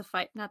not the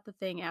fight, not the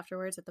thing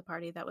afterwards at the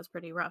party, that was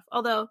pretty rough,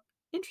 although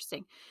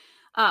interesting.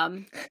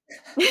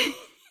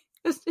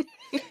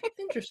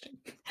 Interesting.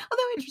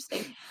 Although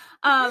interesting.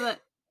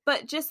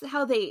 But just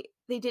how they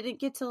didn't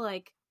get to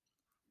like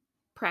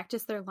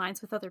practice their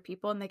lines with other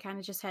people, and they kind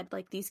of just had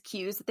like these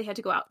cues that they had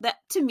to go out. That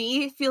to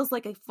me feels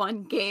like a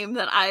fun game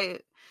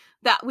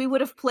that we would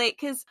have played,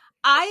 because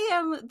I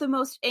am the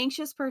most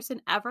anxious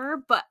person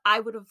ever, but I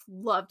would have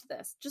loved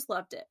this. Just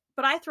loved it.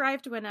 But I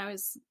thrived when I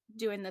was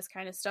doing this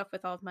kind of stuff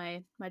with all of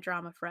my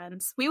drama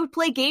friends. We would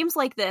play games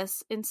like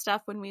this and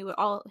stuff when we would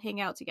all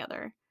hang out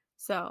together.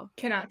 So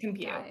cannot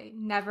compute. I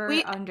never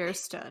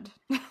understood.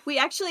 We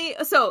actually,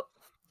 so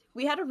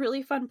we had a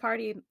really fun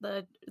party,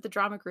 the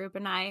drama group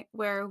and I,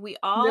 where we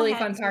all Really had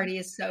fun party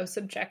is so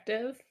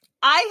subjective.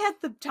 I had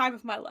the time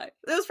of my life.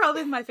 It was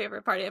probably my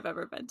favorite party I've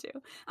ever been to.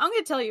 I'm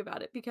going to tell you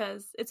about it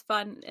because it's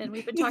fun and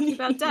we've been talking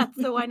about death,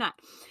 so why not?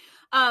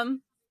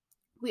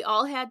 We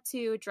all had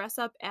to dress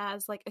up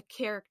as like a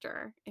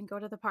character and go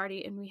to the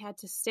party, and we had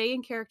to stay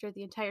in character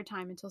the entire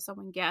time until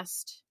someone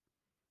guessed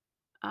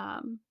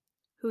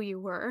who you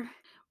were.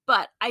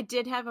 But I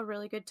did have a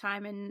really good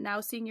time, and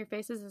now seeing your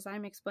faces as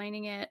I'm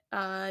explaining it,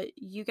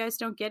 you guys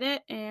don't get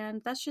it,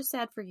 and that's just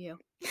sad for you.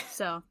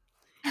 So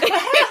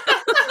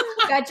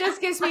that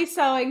just gives me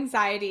so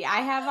anxiety.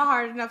 I have a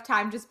hard enough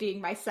time just being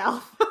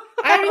myself.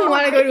 I don't even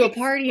want to go to a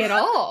party at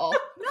all.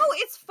 No,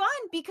 it's fun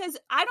because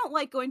I don't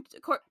like going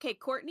to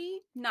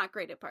Courtney, not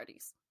great at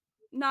parties.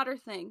 Not her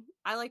thing.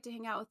 I like to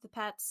hang out with the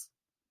pets.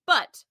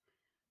 But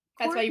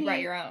that's why you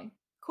brought your own.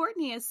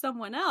 Courtney is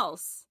someone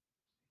else.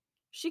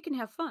 She can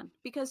have fun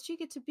because she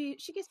gets to be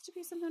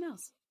someone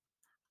else.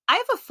 I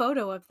have a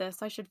photo of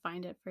this. I should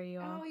find it for you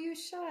all. Oh, you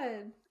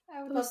should.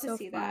 I would love to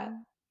see fun. that.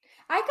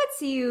 I could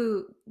see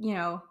you,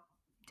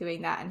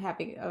 doing that and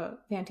having a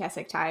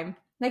fantastic time.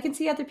 And I can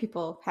see other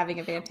people having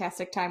a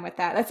fantastic time with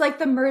that. That's like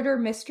the murder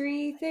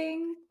mystery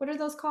thing. What are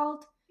those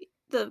called?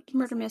 The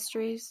murder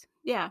mysteries.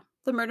 Yeah.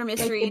 The murder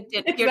mystery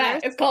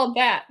It's called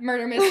that.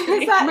 Murder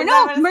mystery.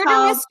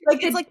 Murder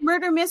mystery. It's like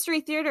murder mystery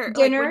theater.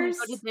 Dinners.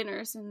 Like when you go to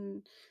dinners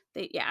and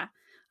yeah.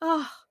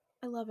 Oh,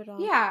 I love it all.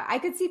 Yeah, I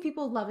could see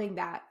people loving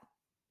that.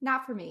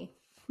 Not for me.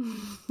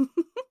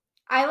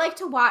 I like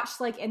to watch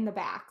like in the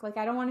back. Like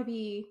I don't want to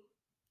be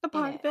a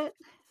part of it.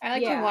 I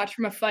like to watch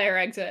from a fire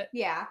exit.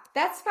 Yeah,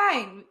 that's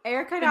fine.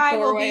 Erica and I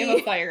will be of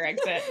a fire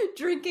exit.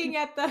 drinking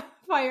at the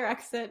fire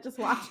exit, just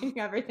watching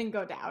everything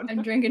go down.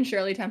 I'm drinking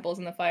Shirley Temples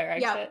in the fire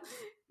exit.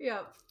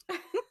 Yep.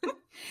 That's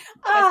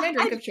my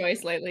drink of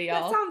choice lately,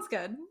 y'all. That sounds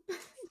good.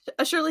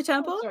 A Shirley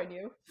Temple? I'll join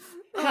you.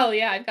 Hell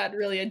yeah, I've got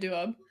really into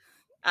them.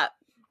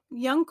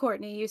 Young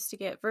Courtney used to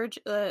get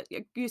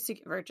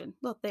virgin.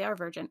 Look, they are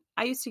virgin.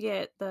 I used to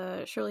get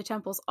the Shirley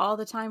Temples all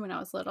the time when I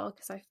was little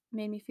because I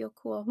made me feel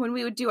cool. When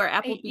we would do our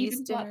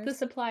Applebee's dinners. I bought the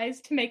supplies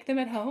to make them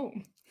at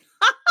home.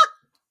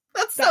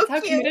 That's how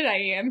cute. committed I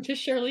am to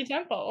Shirley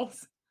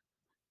Temples.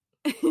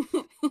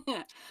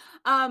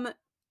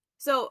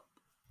 So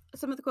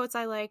some of the quotes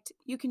I liked: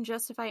 "You can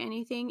justify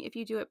anything if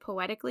you do it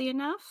poetically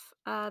enough."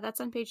 That's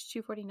on page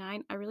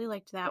 249. I really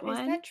liked that one.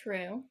 Is that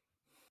true?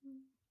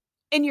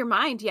 In your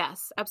mind,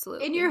 yes,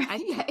 absolutely. In your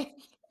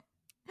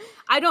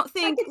I don't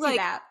think like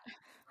that.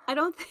 I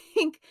don't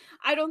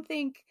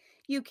think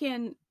you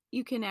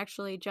can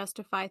actually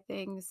justify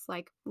things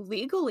like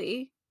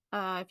legally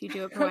if you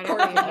do it poetically.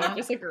 I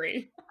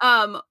disagree.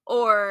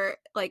 Or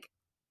like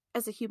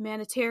as a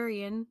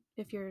humanitarian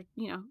if you're,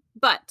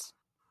 but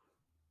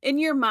in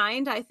your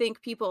mind, I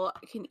think people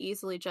can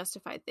easily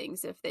justify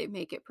things if they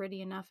make it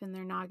pretty enough in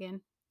their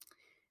noggin.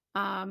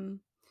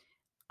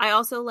 I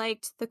also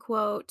liked the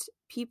quote,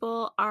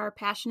 "People are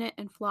passionate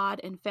and flawed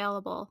and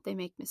fallible. They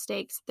make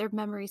mistakes. Their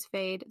memories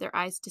fade. Their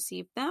eyes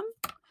deceive them."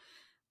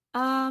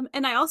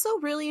 And I also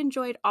really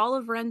enjoyed all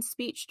of Wren's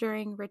speech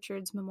during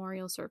Richard's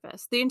memorial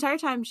service. The entire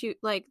time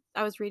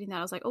I was reading that,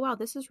 I was like, oh, wow,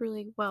 this is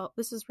really good.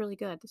 This is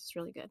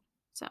really good.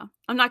 So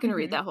I'm not going to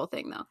read that whole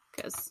thing, though,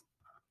 because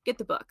get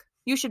the book.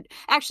 You should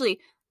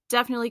actually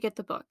definitely get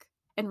the book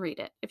and read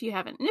it if you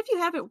haven't. And if you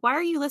haven't, why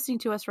are you listening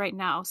to us right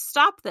now?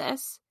 Stop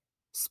this.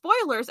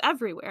 Spoilers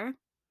everywhere.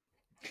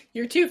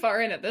 You're too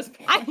far in at this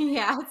point.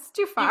 Yeah, it's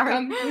too far.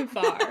 You've come too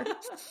far.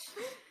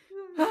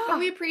 But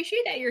we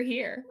appreciate that you're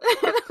here.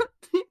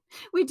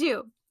 We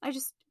do. I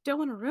just don't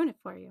want to ruin it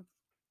for you.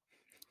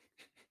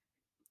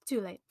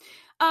 Too late.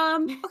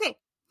 Okay.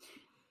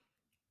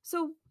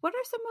 So what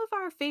are some of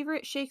our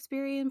favorite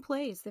Shakespearean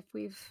plays, if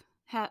we've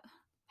had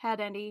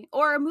any,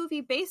 or a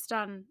movie based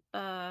on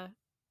a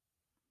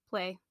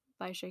play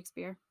by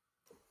Shakespeare?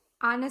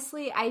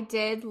 Honestly, I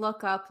did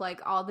look up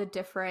like all the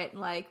different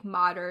like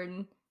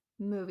modern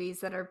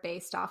movies that are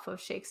based off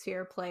of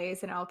Shakespeare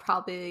plays, and I'll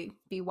probably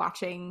be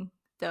watching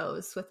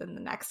those within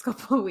the next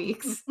couple of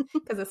weeks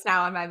because it's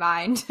now on my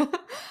mind.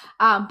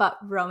 But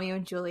Romeo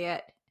and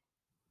Juliet,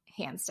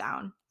 hands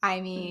down.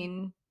 I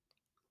mean,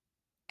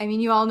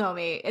 you all know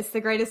me. It's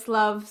the greatest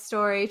love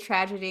story,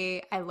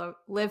 tragedy. I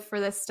live for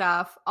this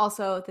stuff.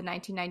 Also, the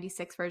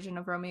 1996 version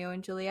of Romeo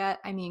and Juliet.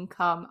 I mean,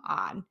 come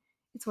on.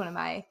 It's one of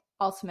my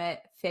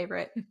ultimate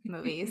favorite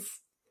movies.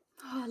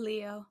 Oh,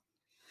 Leo.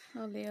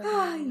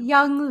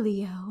 Young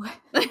Leo.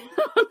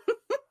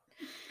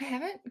 I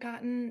haven't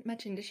gotten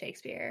much into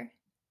Shakespeare.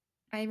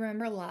 I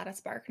remember a lot of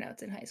Spark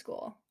Notes in high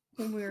school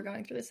when we were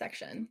going through the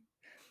section.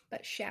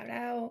 But shout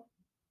out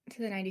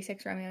to the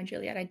 96 Romeo and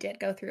Juliet. I did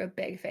go through a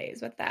big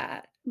phase with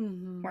that,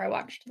 where I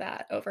watched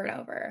that over and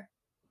over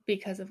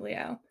because of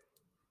Leo.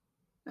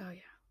 Oh, yeah.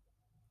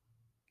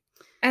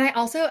 And I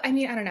also, I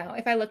don't know.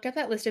 If I looked up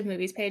that list of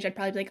movies page, I'd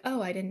probably be like,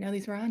 oh, I didn't know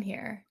these were on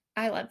here.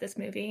 I love this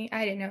movie.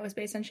 I didn't know it was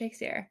based on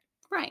Shakespeare.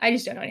 Right. I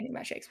just don't know anything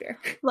about Shakespeare.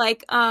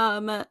 Like,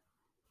 what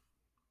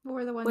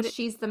were the ones?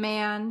 She's the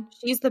Man.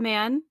 She's the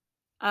Man.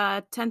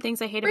 10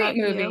 Things I Hate About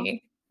You. Great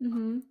movie.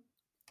 Mm-hmm.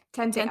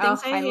 10 Things I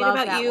I Hate love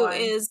About that You one.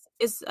 is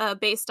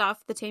based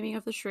off The Taming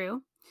of the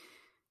Shrew.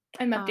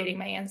 I'm updating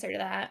my answer to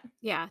that.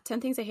 Yeah, 10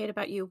 Things I Hate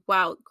About You.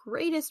 Wow,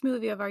 greatest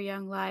movie of our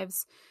young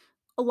lives,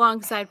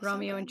 alongside So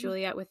Romeo and good.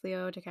 Juliet with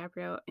Leo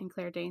DiCaprio and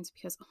Claire Danes,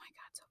 because oh my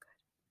god, so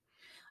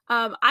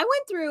good. I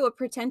went through a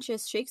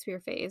pretentious Shakespeare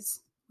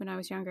phase when I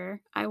was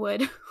younger. I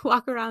would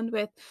walk around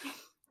with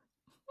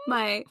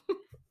my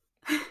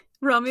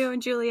Romeo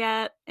and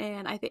Juliet,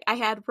 and I think I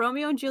had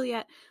Romeo and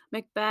Juliet,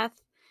 Macbeth,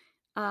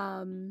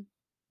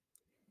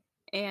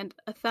 and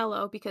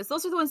Othello, because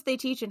those are the ones they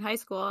teach in high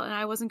school, and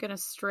I wasn't going to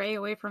stray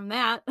away from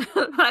that.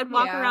 I'd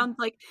walk around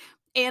like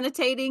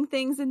annotating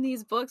things in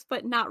these books,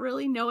 but not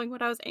really knowing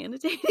what I was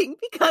annotating,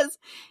 because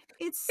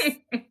it's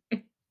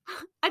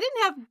I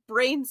didn't have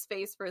brain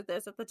space for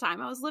this at the time.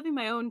 I was living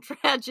my own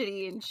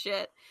tragedy and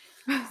shit.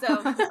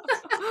 So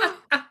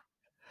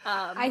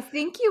I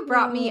think you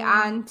brought me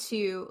on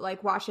to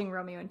like watching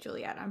Romeo and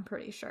Juliet, I'm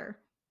pretty sure.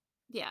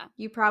 Yeah.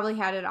 You probably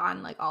had it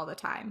on like all the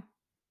time.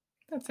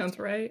 That sounds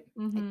right.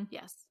 Mm-hmm.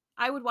 Yes.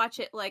 I would watch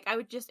it, like, I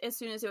would just, as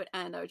soon as it would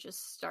end, I would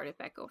just start it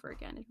back over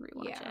again and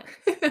rewatch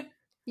it.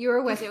 You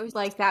were with It was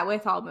like that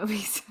with all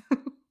movies.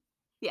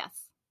 Yes.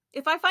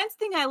 If I find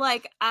something I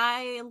like,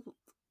 I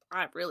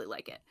really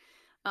like it.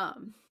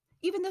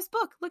 Even this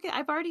book, look at,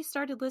 I've already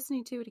started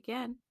listening to it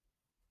again.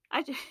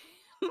 I just,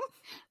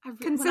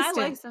 when I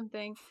like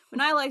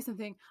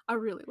something, I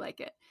really like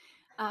it.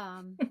 So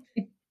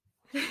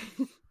any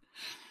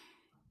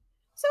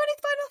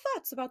final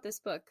thoughts about this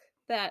book?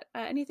 That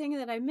anything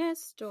that I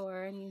missed,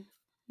 or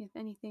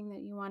anything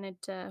that you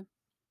wanted to,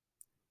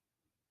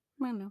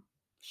 I don't know,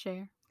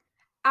 share?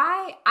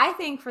 I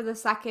think for the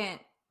second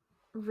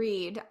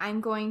read, I'm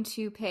going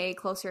to pay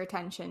closer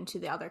attention to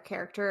the other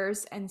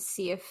characters and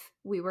see if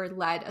we were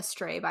led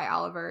astray by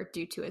Oliver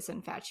due to his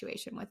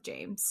infatuation with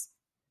James.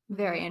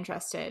 Very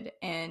interested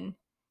in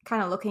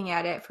kind of looking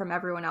at it from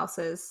everyone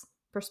else's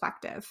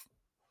perspective.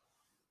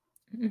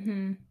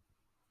 Mm-hmm.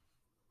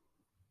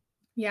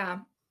 Yeah.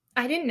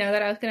 I didn't know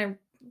that I was going to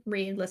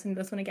listen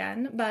to this one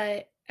again,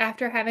 but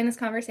after having this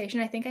conversation,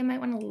 I think I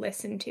might want to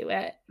listen to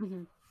it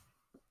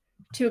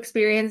to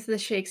experience the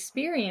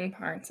Shakespearean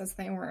parts as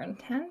they were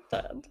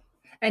intended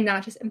and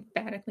not just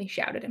emphatically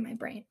shouted in my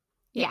brain.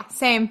 Yeah,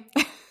 same.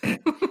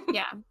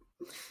 Yeah.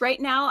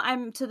 Right now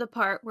I'm to the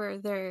part where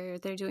they're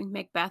doing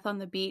Macbeth on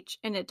the beach,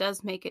 and it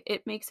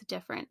makes a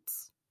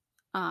difference.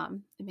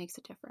 It makes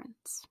a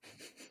difference.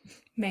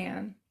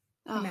 Man,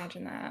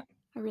 imagine that.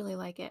 I really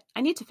like it. I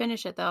need to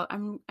finish it though. I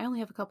only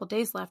have a couple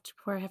days left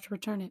before I have to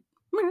return it.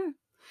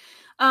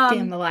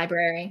 Damn the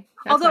librry.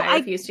 That's although why I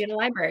refused to get a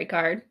library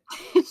card.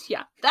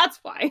 Yeah,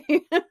 that's why.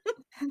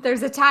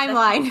 There's a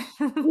timeline.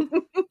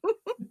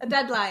 A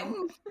deadline.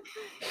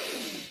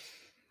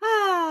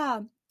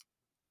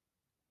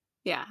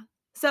 Yeah.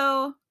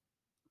 So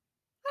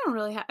I don't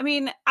really have, I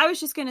mean, I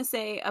was just going to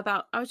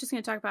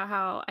talk about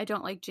how I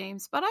don't like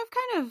James, but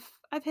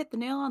I've hit the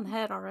nail on the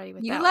head already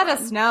with that. You let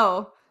us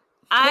know.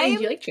 Do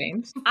you like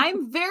James?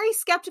 I'm very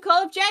skeptical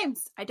of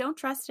James. I don't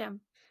trust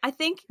him. I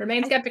think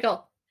remain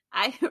skeptical.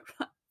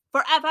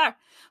 Forever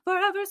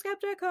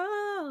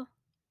skeptical.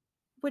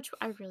 Which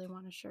I really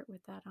want a shirt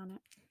with that on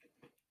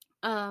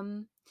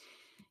it.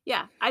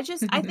 Yeah, I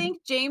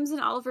think James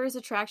and Oliver's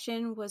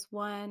attraction was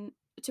one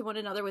to one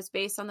another was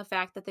based on the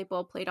fact that they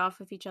both played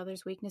off of each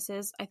other's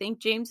weaknesses. I think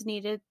James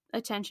needed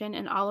attention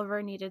and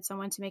Oliver needed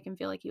someone to make him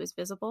feel like he was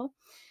visible.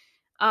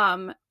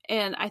 And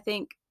I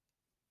think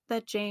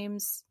that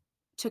James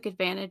took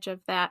advantage of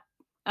that.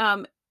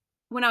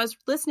 When I was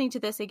listening to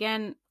this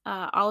again,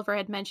 Oliver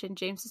had mentioned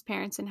James's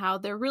parents and how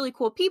they're really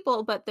cool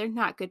people, but they're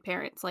not good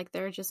parents. Like,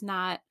 they're just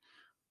not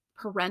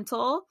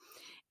parental.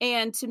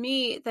 And to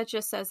me, that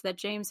just says that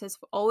James has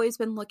always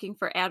been looking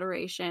for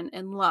adoration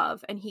and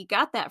love, and he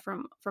got that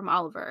from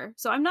Oliver.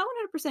 So I'm not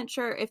 100%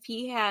 sure if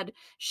he had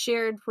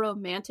shared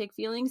romantic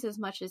feelings as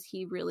much as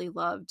he really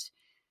loved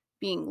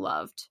being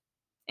loved.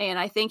 And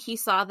I think he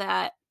saw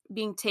that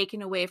being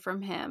taken away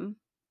from him,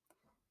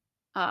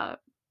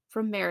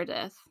 from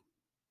Meredith.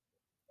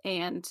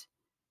 And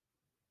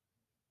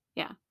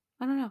yeah,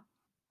 I don't know.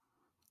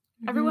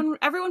 Mm-hmm.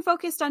 Everyone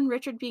focused on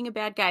Richard being a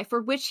bad guy,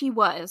 for which he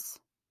was,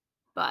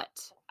 but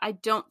I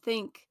don't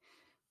think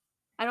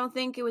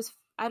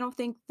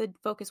the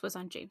focus was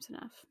on James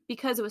enough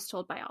because it was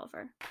told by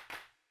Oliver.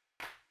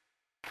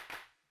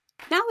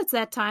 Now it's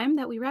that time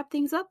that we wrap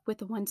things up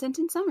with a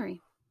 1-sentence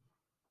summary.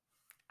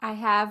 I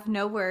have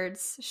no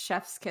words.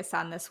 Chef's kiss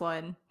on this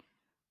one.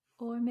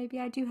 Or maybe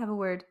I do have a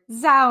word.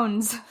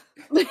 Zounds.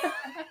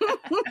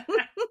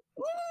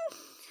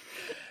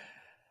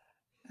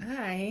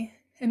 I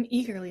am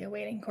eagerly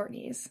awaiting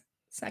Courtney's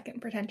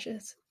second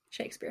pretentious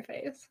Shakespeare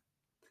phase.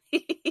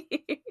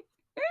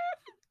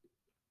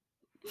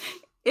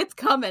 It's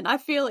coming. I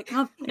feel it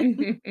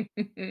coming.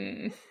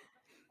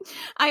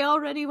 I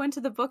already went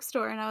to the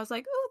bookstore and I was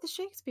like, oh, the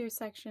Shakespeare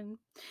section.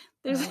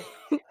 There's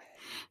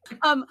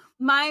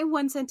my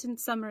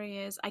 1-sentence summary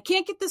is, I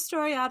can't get this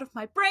story out of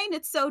my brain.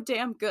 It's so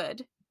damn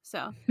good.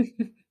 So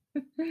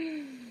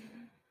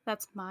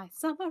that's my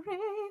summary.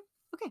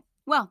 Okay.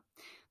 Well,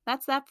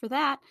 That's that for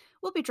that.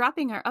 We'll be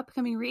dropping our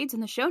upcoming reads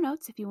in the show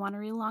notes if you want to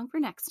read along for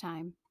next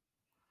time.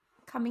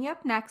 Coming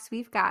up next,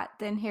 we've got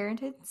The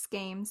Inheritance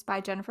Games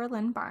by Jennifer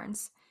Lynn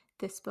Barnes.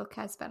 This book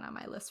has been on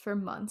my list for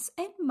months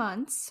and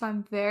months, so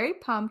I'm very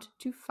pumped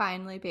to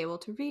finally be able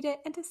to read it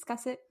and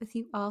discuss it with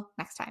you all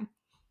next time.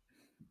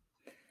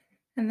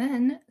 And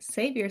then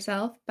Save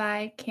Yourself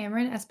by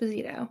Cameron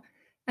Esposito,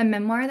 a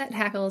memoir that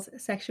tackles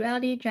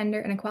sexuality,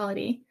 gender, and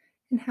equality,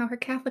 and how her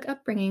Catholic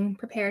upbringing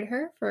prepared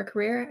her for a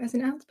career as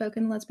an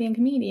outspoken lesbian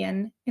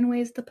comedian in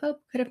ways the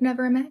Pope could have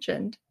never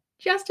imagined.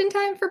 Just in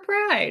time for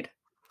Pride!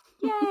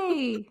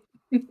 Yay!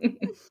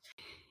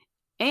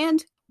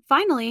 And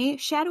finally,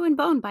 Shadow and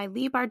Bone by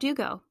Leigh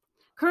Bardugo,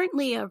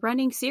 currently a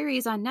running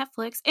series on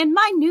Netflix, and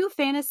my new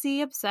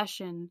fantasy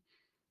obsession.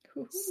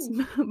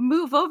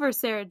 Move over,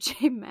 Sarah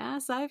J.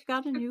 Maas. I've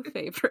got a new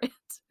favorite.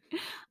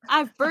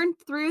 I've burned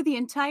through the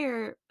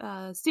entire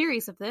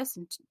series of this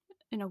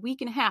in a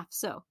week and a half,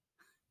 so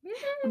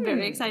I'm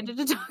very excited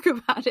to talk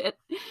about it.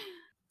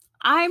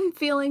 I'm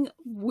feeling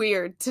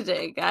weird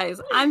today, guys.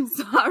 I'm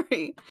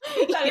sorry.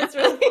 That is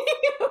really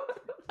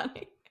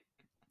funny.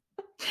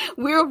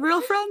 We're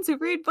real friends who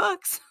read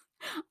books.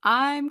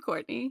 I'm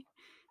Courtney.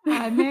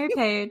 I'm Mary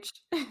Paige.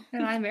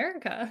 And I'm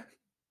Erica.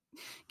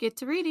 Get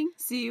to reading.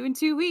 See you in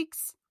 2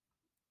 weeks.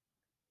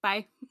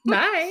 Bye.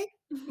 Bye.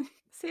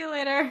 See you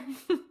later.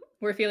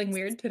 We're feeling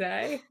weird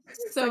today.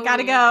 So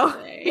gotta go.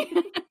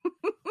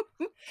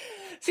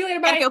 See you later.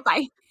 Bye. Gotta go.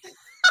 Bye.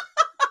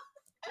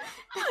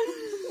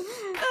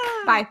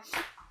 Bye.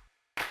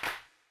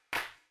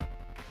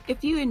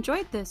 If you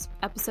enjoyed this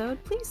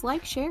episode, please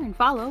like, share, and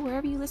follow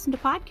wherever you listen to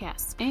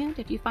podcasts. And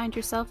if you find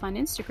yourself on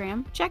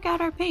Instagram, check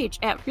out our page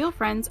at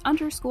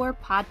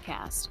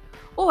realfriends_podcast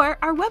or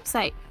our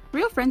website,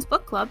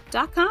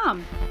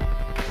 realfriendsbookclub.com.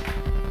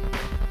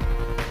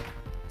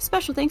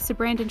 Special thanks to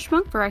Brandon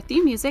Schmunk for our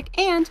theme music,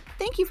 and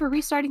thank you for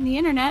restarting the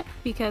internet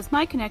because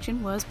my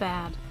connection was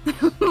bad.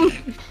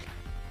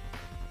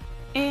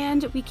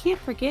 And we can't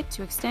forget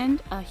to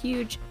extend a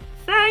huge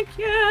thank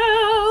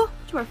you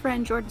to our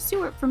friend Jordan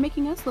Stewart for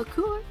making us look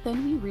cooler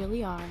than we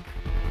really are.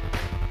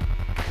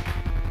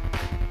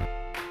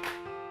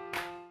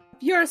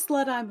 If you're a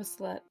slut, I'm a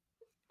slut.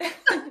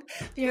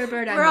 If you're a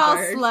bird, I'm We're a all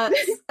bird. sluts.